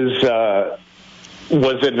 Jim. It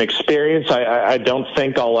was it an experience I don't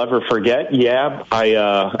think I'll ever forget? Yeah,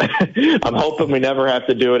 I'm hoping we never have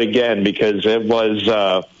to do it again, because it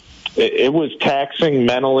was taxing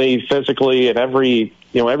mentally, physically, and every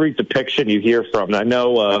depiction you hear from. And I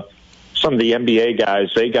know some of the NBA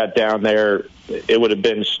guys, they got down there. It would have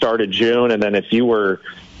been start of June, and then if you were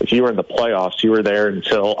in the playoffs, you were there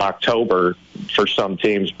until October for some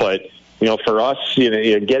teams. But for us,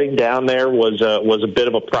 getting down there was a bit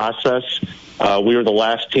of a process. We were the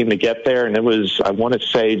last team to get there, and it was, I want to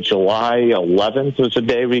say, July 11th was the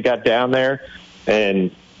day we got down there.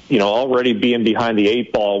 And, already being behind the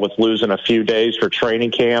 8 ball with losing a few days for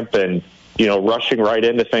training camp and, rushing right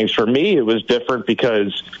into things. For me, it was different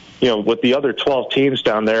because, with the other 12 teams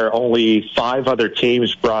down there, only 5 other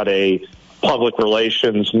teams brought a public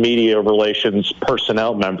relations, media relations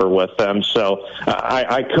personnel member with them. So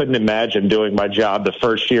I couldn't imagine doing my job the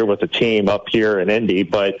first year with a team up here in Indy.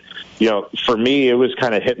 But, for me, it was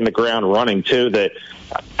kind of hitting the ground running, too, that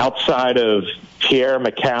outside of Tierra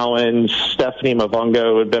McCowan, Stephanie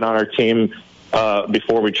Mavungo, who had been on our team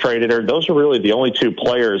before we traded her, those are really the only 2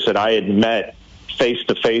 players that I had met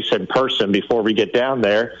face-to-face in person before we get down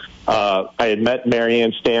there. I had met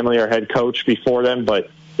Marianne Stanley, our head coach, before then, but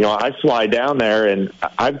I fly down there and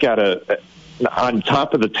I've got to, on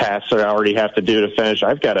top of the tasks that I already have to do to finish,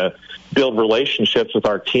 I've got to build relationships with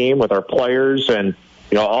our team, with our players, and,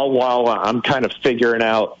 all while I'm kind of figuring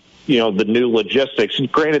out, the new logistics.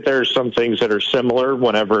 And granted, there are some things that are similar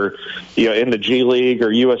whenever, in the G League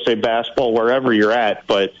or USA Basketball, wherever you're at,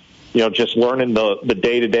 but, just learning the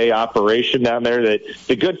day-to-day operation down there. That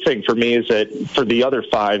the good thing for me is that for the other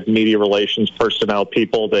 5 media relations personnel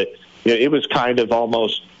people that, it was kind of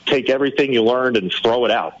almost take everything you learned and throw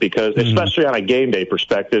it out, because especially on a game day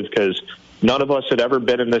perspective, because none of us had ever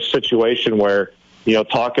been in this situation where,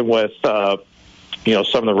 talking with,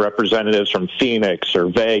 some of the representatives from Phoenix or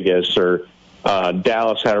Vegas or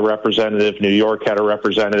Dallas had a representative, New York had a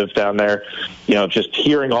representative down there, just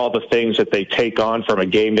hearing all the things that they take on from a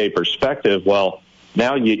game day perspective. Well,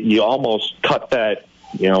 now you almost cut that,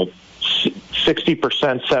 60%,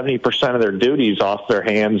 70% of their duties off their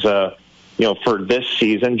hands, for this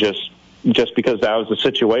season, just because that was the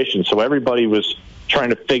situation. So everybody was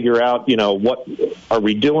trying to figure out, what are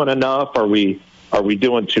we doing enough? Are we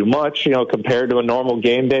doing too much, compared to a normal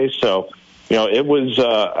game day? So, it was,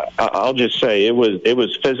 I'll just say it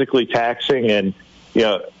was physically taxing, and,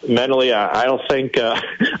 mentally, I don't think,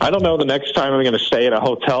 I don't know the next time I'm going to stay in a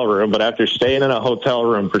hotel room, but after staying in a hotel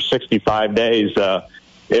room for 65 days,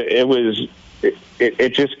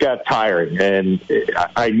 it just got tiring. And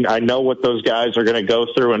I know what those guys are going to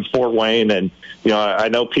go through in Fort Wayne. And, I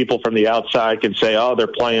know people from the outside can say, oh, they're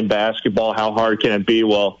playing basketball. How hard can it be?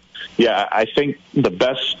 Well, yeah, I think the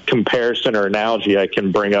best comparison or analogy I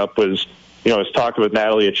can bring up was, I was talking with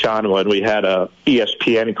Natalie Achanwa, and we had a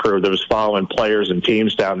ESPN crew that was following players and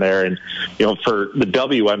teams down there. And, for the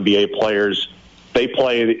WNBA players, they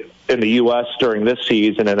play in the U.S. during this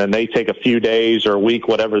season, and then they take a few days or a week,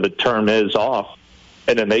 whatever the term is, off,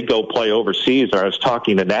 and then they go play overseas. I was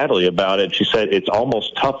talking to Natalie about it. She said it's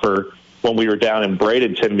almost tougher when we were down in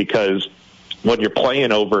Bradenton, because when you're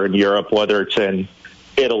playing over in Europe, whether it's in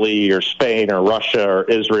Italy or Spain or Russia or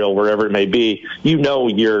Israel, wherever it may be,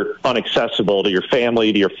 you're inaccessible to your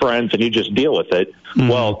family, to your friends, and you just deal with it. Mm-hmm.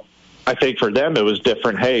 Well, I think for them it was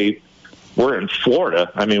different. Hey, we're in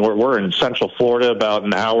Florida. I mean, we're in Central Florida, about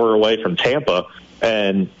an hour away from Tampa,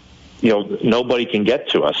 and, nobody can get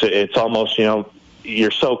to us. It's almost,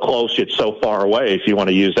 you're so close, it's so far away, if you want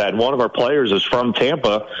to use that. And one of our players is from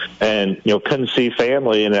Tampa and, couldn't see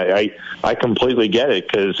family. And I completely get it,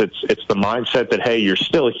 because it's the mindset that, hey, you're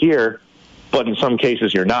still here, but in some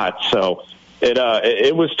cases you're not. So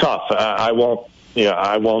it was tough. I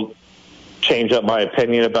won't change up my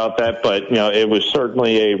opinion about that, but, it was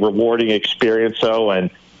certainly a rewarding experience, though. And,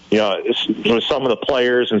 with some of the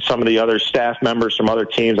players and some of the other staff members from other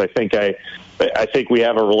teams, I think we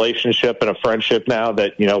have a relationship and a friendship now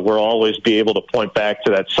that, we'll always be able to point back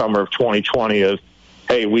to that summer of 2020 of,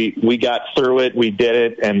 hey, we got through it, we did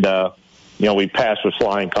it, and, we passed with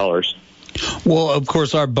flying colors. Well, of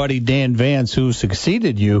course, our buddy Dan Vance, who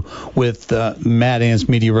succeeded you with Mad Ants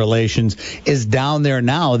Media Relations, is down there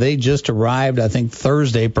now. They just arrived, I think,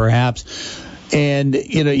 Thursday, perhaps. And,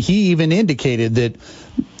 he even indicated that,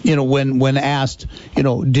 when asked,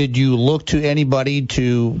 did you look to anybody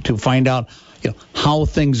to find out, how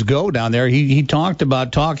things go down there? He talked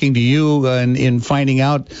about talking to you and finding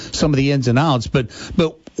out some of the ins and outs. But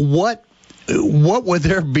what would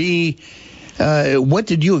there be? What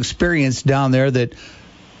did you experience down there that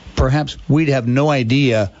perhaps we'd have no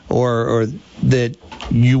idea, or that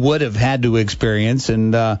you would have had to experience,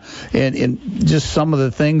 and just some of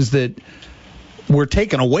the things that were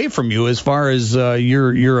taken away from you as far as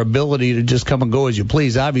your ability to just come and go as you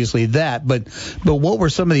please? Obviously that, but what were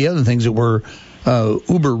some of the other things that were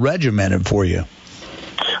uber regimented for you?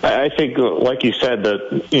 I think, like you said,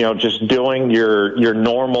 that just doing your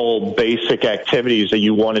normal basic activities that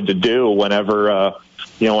you wanted to do whenever on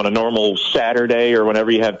a normal Saturday or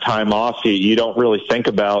whenever you have time off, you don't really think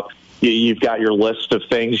about you've got your list of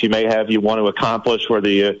things you may have you want to accomplish, whether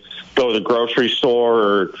you go to the grocery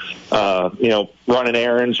store or, running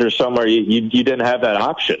errands or somewhere. You didn't have that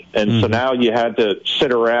option. And so now you had to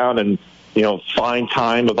sit around and, find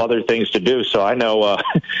time of other things to do. So I know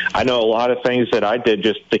a lot of things that I did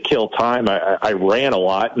just to kill time. I ran a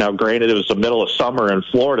lot. Now, granted, it was the middle of summer in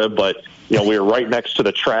Florida, but, we were right next to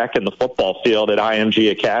the track and the football field at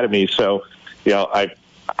IMG Academy. So,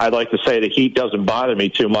 I'd like to say the heat doesn't bother me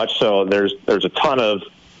too much. So there's a ton of,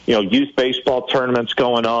 youth baseball tournaments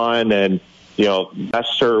going on, and,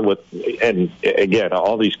 and again,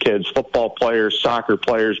 all these kids, football players, soccer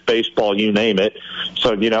players, baseball, you name it.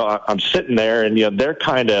 So, I'm sitting there and, they're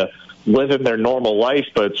kind of living their normal life,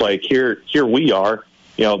 but it's like here we are,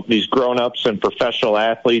 these grown-ups and professional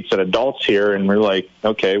athletes and adults here. And we're like,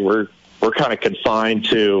 okay, we're kind of confined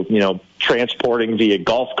to, transporting via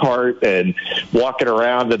golf cart and walking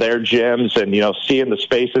around to their gyms and, seeing the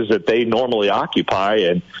spaces that they normally occupy.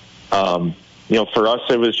 And, for us,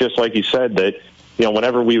 it was just like you said that,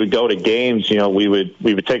 whenever we would go to games, we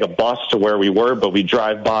would take a bus to where we were, but we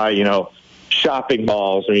drive by, shopping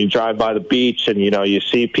malls, and you drive by the beach and, you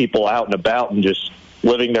see people out and about and just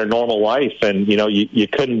living their normal life. And, you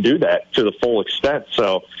couldn't do that to the full extent.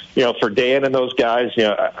 So, for Dan and those guys,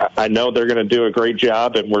 I know they're going to do a great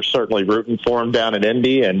job, and we're certainly rooting for them down in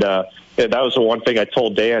Indy. And that was the one thing I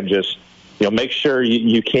told Dan, just, make sure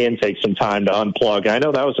you can take some time to unplug. I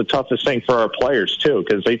know that was the toughest thing for our players, too,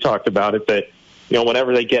 because they talked about it that,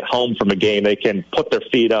 whenever they get home from a game, they can put their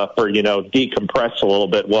feet up or, decompress a little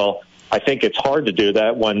bit. Well, I think it's hard to do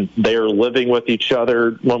that when they're living with each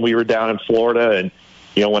other when we were down in Florida. And,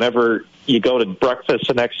 whenever you go to breakfast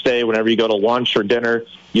the next day, whenever you go to lunch or dinner,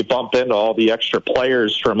 you bump into all the extra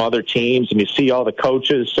players from other teams, and you see all the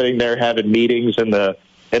coaches sitting there having meetings in the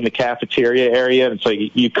cafeteria area. And so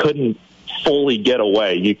you couldn't fully get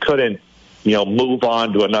away. You couldn't, move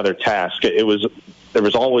on to another task. There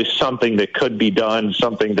was always something that could be done,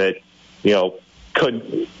 something that,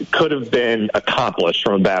 could have been accomplished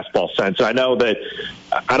from a basketball sense. And I know that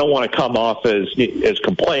I don't want to come off as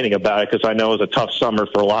complaining about it, because I know it was a tough summer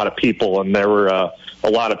for a lot of people, and there were a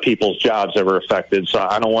lot of people's jobs that were affected. So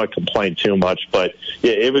I don't want to complain too much, but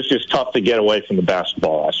it was just tough to get away from the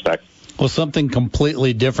basketball aspect. Well, something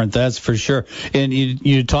completely different, that's for sure. And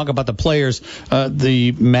you talk about the players.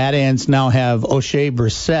 The Mad Ants now have O'Shea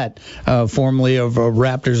Brissett, formerly of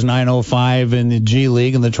Raptors 905 in the G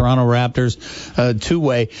League and the Toronto Raptors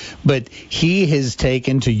two-way. But he has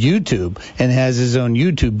taken to YouTube and has his own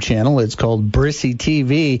YouTube channel. It's called Brissy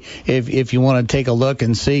TV. If you want to take a look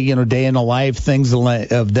and see, day in the life, things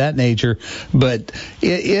of that nature. But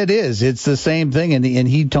it's the same thing. And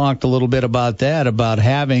he talked a little bit about that, about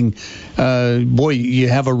having you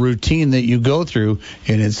have a routine that you go through,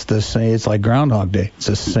 and it's the same. It's like Groundhog Day. It's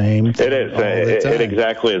the same thing. It is. It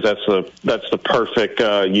exactly is. That's the perfect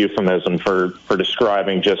euphemism for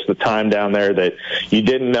describing just the time down there that you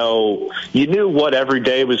didn't know. You knew what every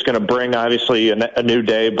day was going to bring, obviously a new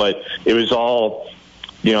day, but it was all,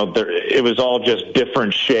 it was all just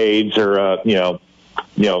different shades, or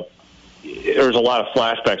there was a lot of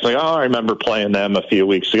flashbacks, like, I remember playing them a few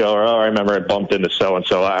weeks ago, or, I remember I bumped into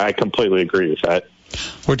so-and-so. I completely agree with that.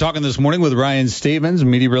 We're talking this morning with Ryan Stevens,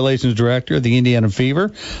 Media Relations Director of the Indiana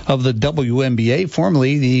Fever of the WNBA,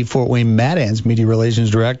 formerly the Fort Wayne Mad Ants Media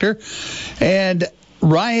Relations Director. And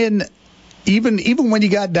Ryan, even when you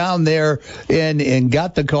got down there and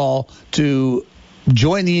got the call to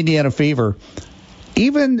join the Indiana Fever,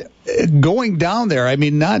 even going down there, I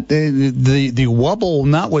mean, not the wobble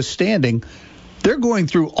notwithstanding, they're going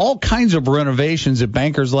through all kinds of renovations at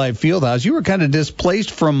Bankers Life Fieldhouse. You were kind of displaced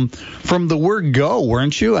from the word go,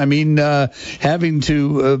 weren't you? I mean, having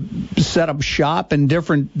to set up shop in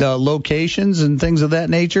different locations and things of that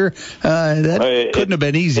nature. Couldn't have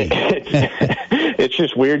been easy. It's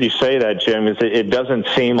just weird you say that, Jim. It doesn't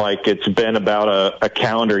seem like it's been about a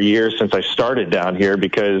calendar year since I started down here,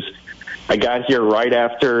 because I got here right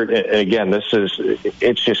after, again,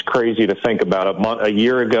 it's just crazy to think about. A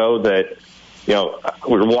year ago that, we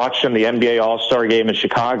were watching the NBA All-Star game in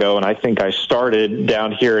Chicago, and I think I started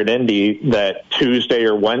down here in Indy that Tuesday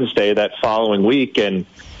or Wednesday that following week. And,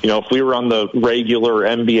 if we were on the regular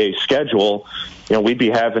NBA schedule, we'd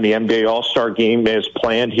be having the NBA All-Star game as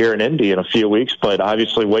planned here in Indy in a few weeks, but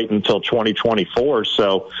obviously waiting until 2024.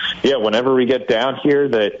 So, whenever we get down here,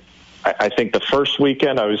 that I think the first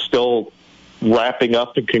weekend I was still wrapping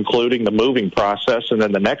up and concluding the moving process, and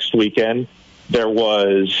then the next weekend there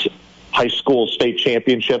was high school state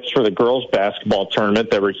championships for the girls basketball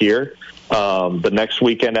tournament that were here. The next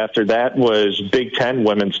weekend after that was Big Ten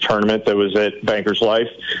women's tournament that was at Bankers Life.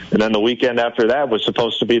 And then the weekend after that was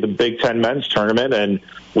supposed to be the Big Ten men's tournament. And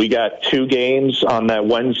we got 2 games on that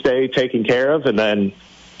Wednesday taken care of. And then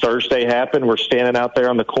Thursday happened. We're standing out there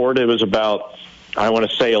on the court. It was about, I want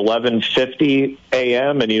to say 11:50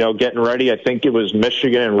 a.m. and, getting ready. I think it was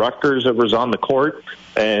Michigan and Rutgers that was on the court.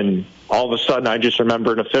 And all of a sudden, I just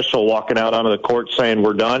remember an official walking out onto the court saying,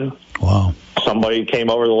 "We're done." Wow. Somebody came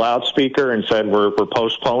over the loudspeaker and said, we're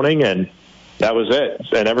postponing, and that was it.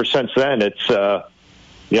 And ever since then, it's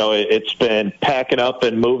been packing up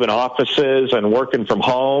and moving offices and working from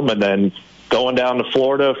home and then going down to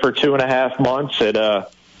Florida for 2.5 months.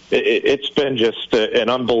 It's been just an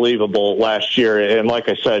unbelievable last year. And like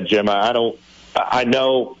I said, Jim, I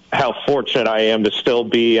know how fortunate I am to still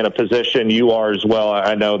be in a position. You are as well.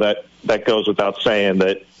 I know that goes without saying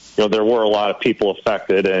that, there were a lot of people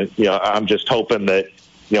affected. And, I'm just hoping that,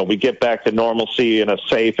 we get back to normalcy in a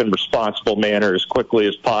safe and responsible manner as quickly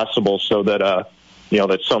as possible so that,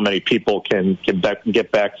 that so many people can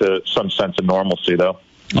get back to some sense of normalcy, though.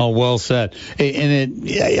 Oh, well said. And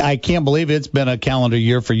I can't believe it's been a calendar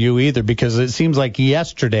year for you either, because it seems like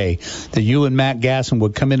yesterday that you and Matt Gasson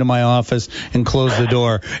would come into my office and close the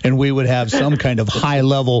door, and we would have some kind of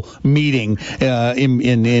high-level meeting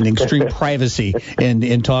in extreme privacy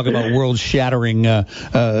and talk about world-shattering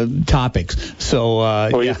topics.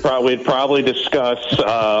 So we'd probably discuss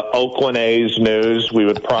Oakland A's news. We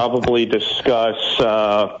would probably discuss.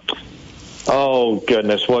 Oh,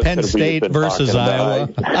 goodness. What Penn State versus Iowa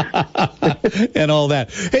and all that.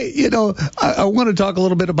 Hey, I want to talk a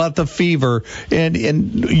little bit about the Fever and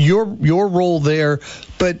your role there.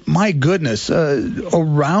 But, my goodness,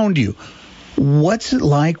 around you, what's it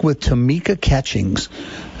like with Tamika Catchings,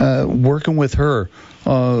 working with her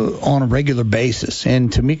on a regular basis?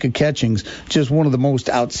 And Tamika Catchings, just one of the most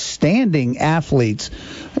outstanding athletes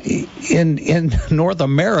in North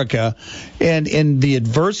America, and in the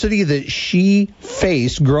adversity that she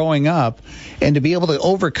faced growing up, and to be able to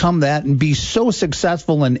overcome that and be so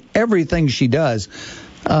successful in everything she does,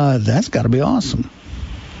 that's got to be awesome.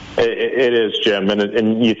 It is, Jim,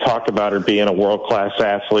 and you talk about her being a world-class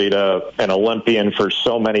athlete, an Olympian for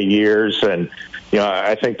so many years, and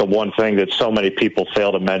I think the one thing that so many people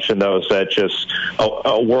fail to mention, though, is that just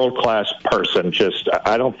a world-class person.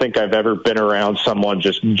 I don't think I've ever been around someone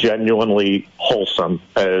just genuinely wholesome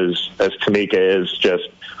as Tamika is. Just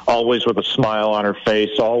always with a smile on her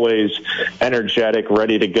face, always energetic,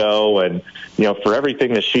 ready to go, and for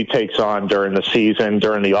everything that she takes on during the season,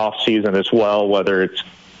 during the off season as well, whether it's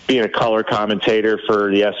being a color commentator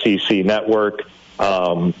for the SEC network.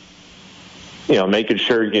 Making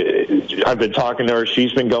sure I've been talking to her.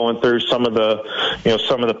 She's been going through some of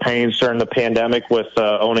the pains during the pandemic with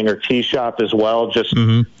owning her tea shop as well, just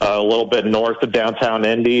a little bit north of downtown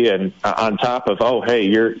Indy. And on top of,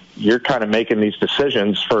 you're kind of making these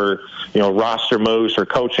decisions for, roster moves or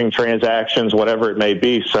coaching transactions, whatever it may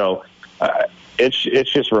be. So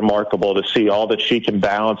it's just remarkable to see all that she can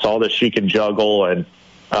balance, all that she can juggle. And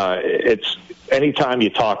it's anytime you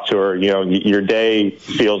talk to her, your day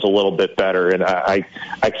feels a little bit better. And I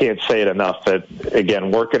can't say it enough that,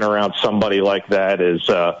 again, working around somebody like that is,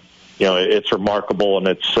 it's remarkable.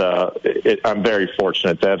 And I'm very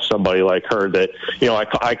fortunate to have somebody like her that,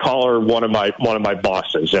 I call her one of my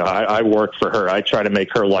bosses. I work for her. I try to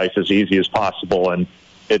make her life as easy as possible. And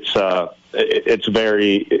it's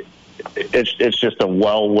just a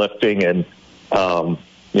well-lifting and,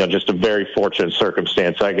 just a very fortunate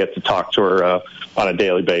circumstance. I get to talk to her on a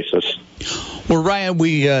daily basis. Well, Ryan,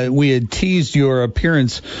 we had teased your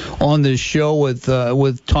appearance on this show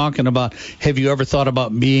with talking about, have you ever thought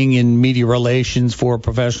about being in media relations for a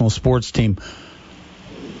professional sports team?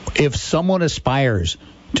 If someone aspires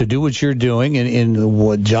to do what you're doing and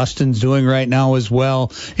what Justin's doing right now as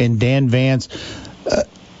well, and Dan Vance,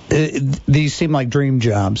 these seem like dream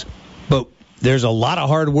jobs. But there's a lot of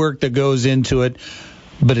hard work that goes into it,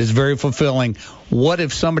 but it's very fulfilling. What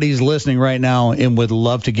if somebody's listening right now and would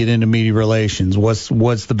love to get into media relations? What's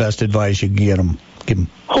the best advice you can give them?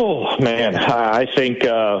 Oh, man, I think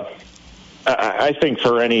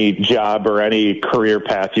for any job or any career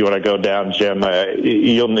path you want to go down, Jim,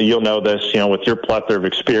 you'll know this, with your plethora of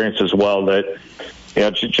experience as well, that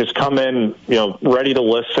just come in, ready to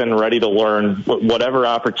listen, ready to learn, whatever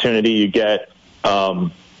opportunity you get.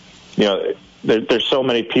 There's so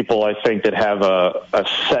many people, I think, that have a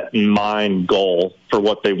set in mind goal for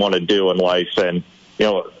what they want to do in life. And,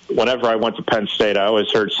 whenever I went to Penn State, I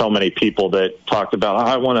always heard so many people that talked about,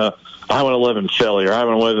 I want to live in Philly, or I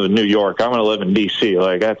want to live in New York, I want to live in D.C.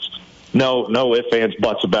 Like, that's no ifs, ands,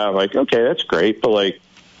 buts about it. Like, okay, that's great. But,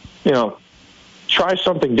 try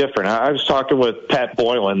something different. I was talking with Pat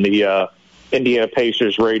Boylan, the Indiana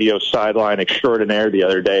Pacers radio sideline extraordinaire the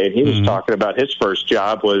other day, and he was talking about his first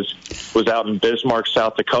job was out in Bismarck,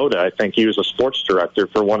 South Dakota. I think he was a sports director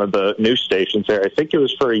for one of the news stations there. I think it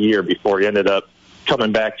was for a year before he ended up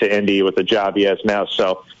coming back to Indy with the job he has now.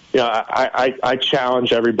 So, I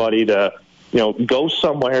challenge everybody to, go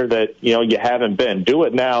somewhere that, you haven't been. Do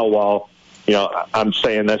it now while, I'm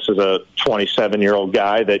saying this as a 27-year-old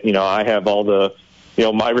guy that, I have all the,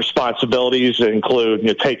 my responsibilities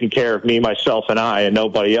include taking care of me, myself, and I, and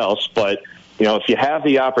nobody else. But if you have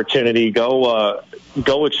the opportunity, go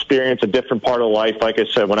experience a different part of life. Like I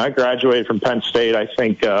said, when I graduated from Penn State, I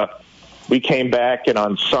think we came back, and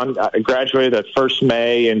on Sunday, I graduated that first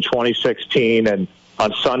May in 2016, and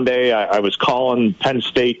on Sunday I was calling Penn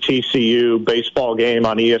State TCU baseball game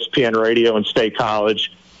on ESPN radio in State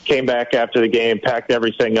College. Came back after the game, packed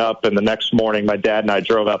everything up, and the next morning my dad and I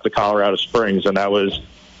drove out to Colorado Springs, and that was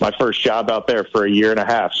my first job out there for a year and a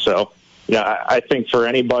half. So, I think for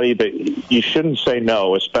anybody that you shouldn't say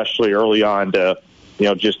no, especially early on, to,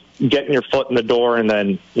 just getting your foot in the door, and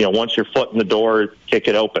then, once your foot in the door, kick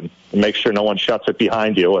it open and make sure no one shuts it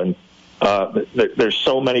behind you. And there's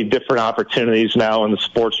so many different opportunities now in the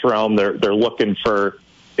sports realm. They're looking for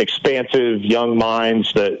expansive young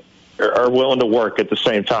minds that are willing to work at the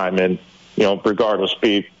same time, and regardless,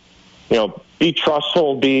 be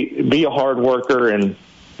trustful, be a hard worker, and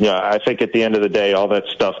I think at the end of the day, all that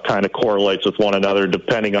stuff kind of correlates with one another,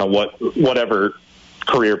 depending on whatever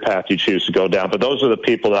career path you choose to go down. But those are the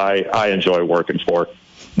people that I enjoy working for.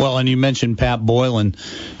 Well, and you mentioned Pat Boylan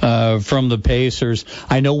from the Pacers.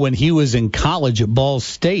 I know when he was in college at Ball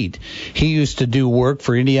State, he used to do work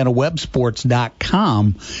for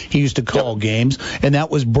IndianaWebSports.com. He used to call games, and that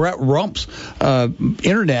was Brett Rump's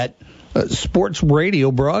internet sports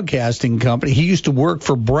radio broadcasting company. He used to work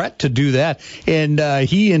for Brett to do that, and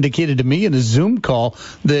he indicated to me in a Zoom call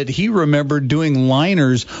that he remembered doing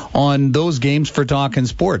liners on those games for Talking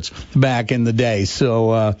Sports back in the day.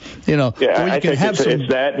 So, I think it's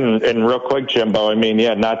that, and real quick, Jimbo,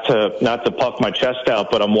 not to puff my chest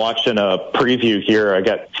out, but I'm watching a preview here. I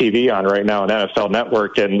got TV on right now on NFL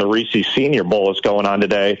Network, and the Reese Senior Bowl is going on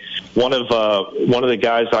today. One of the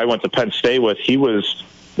guys I went to Penn State with, he was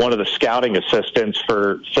one of the scouting assistants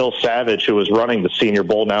for Phil Savage, who was running the Senior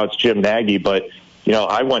Bowl. Now it's Jim Nagy. But,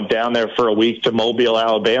 I went down there for a week to Mobile,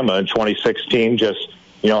 Alabama in 2016.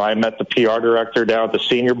 I met the PR director down at the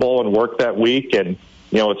Senior Bowl and worked that week. And,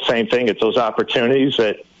 it's the same thing. It's those opportunities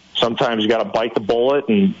that sometimes you got to bite the bullet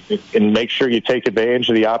and make sure you take advantage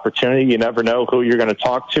of the opportunity. You never know who you're going to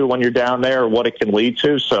talk to when you're down there or what it can lead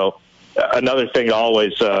to. So another thing to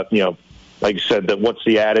always, like you said, that what's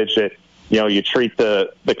the adage that, you treat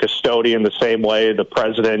the custodian the same way, the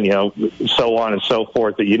president, so on and so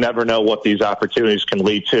forth, that you never know what these opportunities can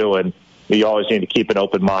lead to. And you always need to keep an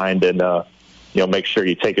open mind and, make sure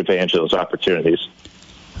you take advantage of those opportunities.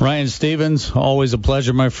 Ryan Stevens, always a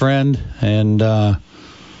pleasure, my friend. And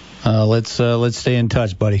let's stay in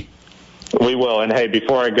touch, buddy. We will. And, hey,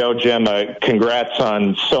 before I go, Jim, congrats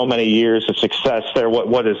on so many years of success there.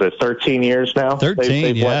 What is it, 13 years now? 13,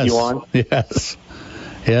 they've yes. let you on?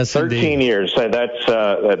 Yes, 13 indeed. years.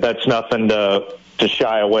 That's nothing to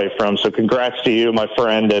shy away from. So congrats to you, my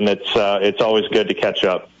friend, and it's always good to catch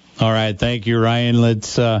up. All right, thank you, Ryan.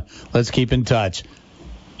 Let's keep in touch.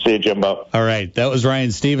 See you, Jimbo. All right, that was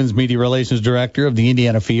Ryan Stevens, Media Relations Director of the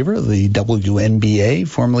Indiana Fever, the WNBA,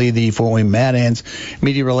 formerly the Fort Wayne Mad Ants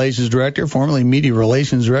Media Relations Director, formerly Media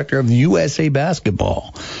Relations Director of the USA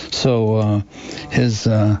Basketball. So his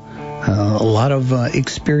a lot of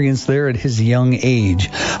experience there at his young age.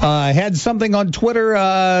 I had something on Twitter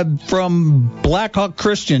from Blackhawk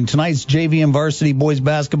Christian. Tonight's JV and varsity boys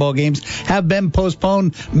basketball games have been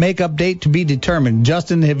postponed. Makeup date to be determined.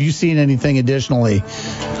 Justin, have you seen anything additionally?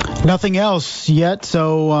 Nothing else yet,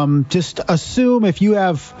 so just assume if you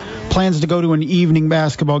have plans to go to an evening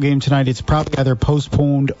basketball game tonight, it's probably either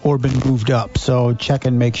postponed or been moved up, so check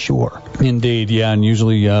and make sure. Indeed, yeah, and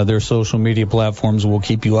usually their social media platforms will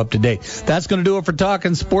keep you up to date. That's going to do it for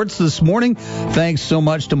Talking Sports this morning. Thanks so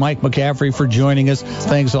much to Mike McCaffrey for joining us.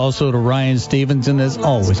 Thanks also to Ryan Stevens, and as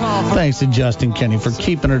always, thanks to Justin Kenny for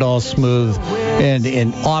keeping it all smooth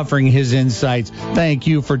and offering his insights. Thank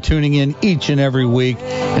you for tuning in each and every week.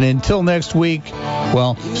 And until next week,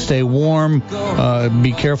 well, stay warm,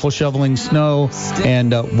 be careful shoveling snow,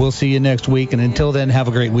 and we'll see you next week. And until then, have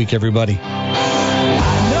a great week, everybody.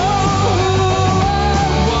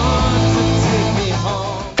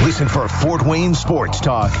 Listen for Fort Wayne Sports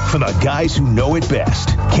Talk from the guys who know it best.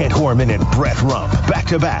 Kent Horman and Brett Rump,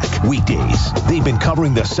 back-to-back weekdays. They've been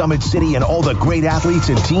covering the Summit City and all the great athletes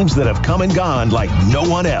and teams that have come and gone like no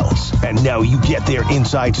one else. And now you get their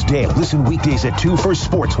insights daily. Listen weekdays at 2 for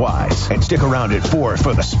Sports Wise. And stick around at 4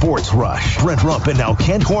 for the Sports Rush. Brett Rump and now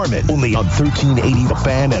Kent Horman. Only on 1380 The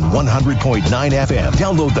Fan and 100.9 FM.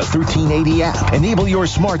 Download the 1380 app. Enable your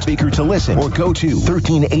smart speaker to listen or go to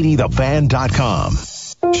 1380thefan.com.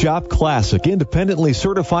 Shop classic, independently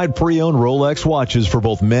certified pre-owned Rolex watches for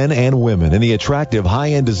both men and women in the attractive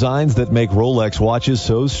high-end designs that make Rolex watches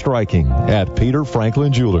so striking at Peter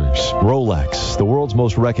Franklin Jewelers. Rolex, the world's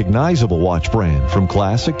most recognizable watch brand, from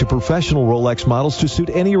classic to professional Rolex models to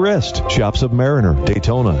suit any wrist. Shop Submariner,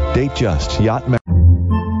 Daytona, Datejust, Yacht.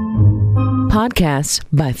 Podcasts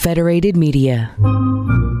by Federated Media.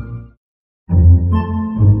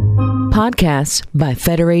 Podcasts by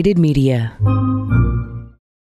Federated Media.